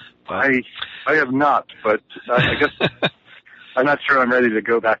 But. I have not, but I guess I'm not sure I'm ready to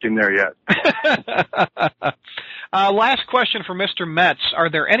go back in there yet. Last question for Mr. Metz. Are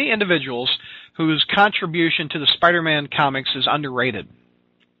there any individuals whose contribution to the Spider-Man comics is underrated?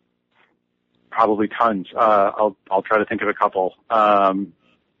 Probably tons. I'll try to think of a couple.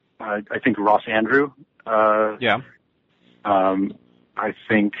 I think Ross Andru. Yeah. I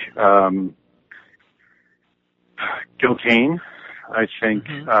think Gil Kane. I think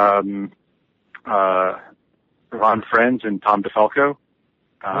Ron Frenz and Tom DeFalco.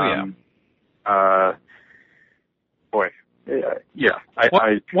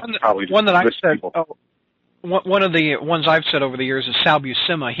 One that I've said. One of the ones I've said over the years is Sal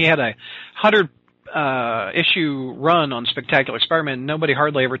Buscema. He had a 100 issue run on Spectacular Spider-Man. Nobody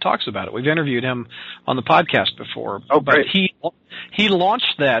hardly ever talks about it. We've interviewed him on the podcast before. Oh, great. But he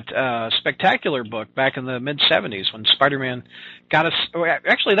launched that Spectacular book back in the mid-'70s when Spider-Man got us.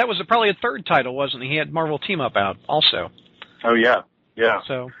 Actually, that was probably a third title, wasn't he? He had Marvel Team Up out also. Oh, yeah. Yeah.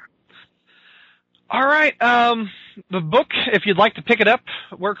 So, all right. The book, if you'd like to pick it up,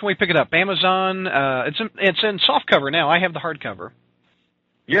 where can we pick it up? Amazon. It's in softcover now. I have the hardcover.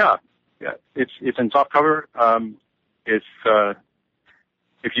 Yeah. Yeah, it's in softcover. If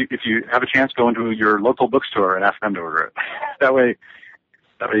you have a chance, go into your local bookstore and ask them to order it. That way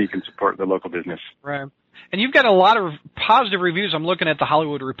you can support the local business. Right. And you've got a lot of positive reviews. I'm looking at the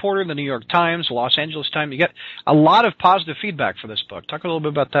Hollywood Reporter, the New York Times, the Los Angeles Times. You get a lot of positive feedback for this book. Talk a little bit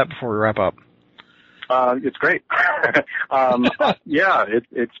about that before we wrap up. It's great. Yeah,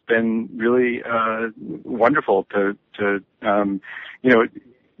 it's been really wonderful to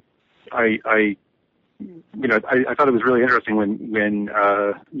I thought it was really interesting when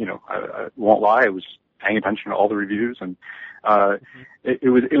I won't lie, I was paying attention to all the reviews, and it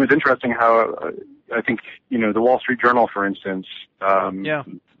was interesting how I think the Wall Street Journal, for instance,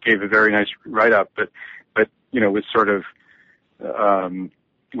 gave a very nice write up, but was sort of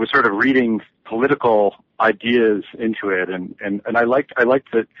reading political ideas into it, and I liked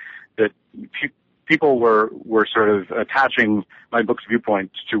that people were sort of attaching my book's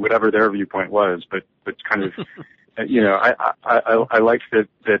viewpoint to whatever their viewpoint was, but kind of, I liked that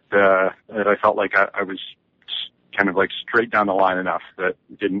I felt like I was kind of like straight down the line enough that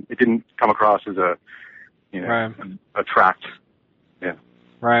it didn't come across as a tract. Yeah.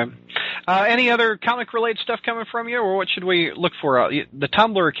 Right. Any other comic related stuff coming from you, or what should we look for? The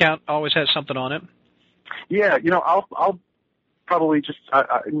Tumblr account always has something on it. Yeah, I'll probably just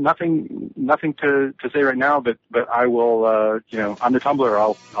nothing to say right now, but I will on the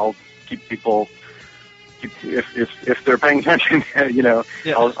Tumblr I'll keep people if they're paying attention,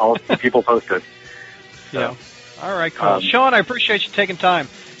 I'll keep people posted. So, yeah. All right, cool. Sean, I appreciate you taking time.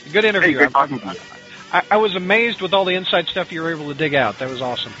 Good interview. Hey, great talking to you. I was amazed with all the inside stuff you were able to dig out. That was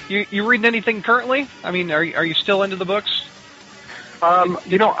awesome. You reading anything currently? I mean, are you still into the books? I'm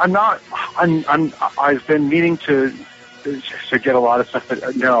not. I've been meaning to get a lot of stuff,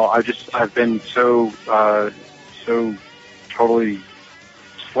 but no, I've been so totally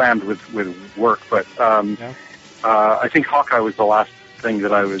slammed with work. But I think Hawkeye was the last thing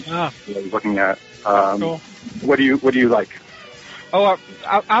that I was looking at. Cool. What do you like? Oh,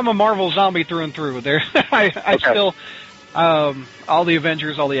 I'm a Marvel zombie through and through. There, I still all the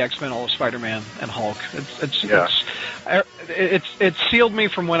Avengers, all the X-Men, all of Spider-Man and Hulk. It's sealed me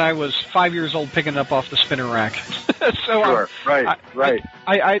from when I was 5 years old picking it up off the spinner rack. So sure, right.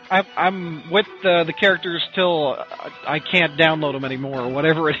 I'm with the characters till I can't download them anymore, or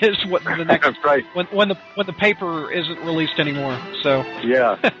whatever it is. What the next right. when the paper isn't released anymore. So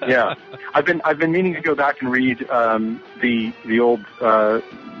yeah. I've been meaning to go back and read the old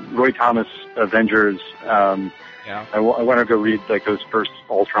Roy Thomas Avengers. I want to go read like those first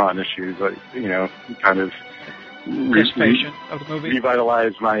Ultron issues, kind of anticipation of the movie.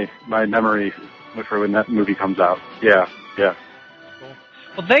 Revitalize my memory for when that movie comes out. Yeah. Cool.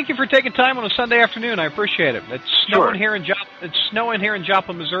 Well, thank you for taking time on a Sunday afternoon. I appreciate it. It's snowing here in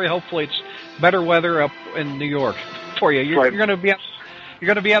Joplin, Missouri. Hopefully, it's better weather up in New York for you. You're going to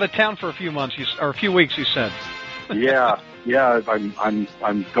be out of town for a few months or a few weeks. You said. Yeah.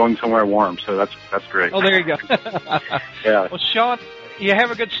 I'm going somewhere warm, so that's great. Oh, there you go. Yeah. Well, Sean, you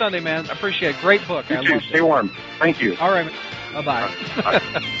have a good Sunday, man. I appreciate it. Great book. You too. Stay warm. Thank you. All right. Bye-bye.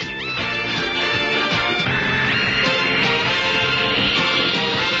 Bye.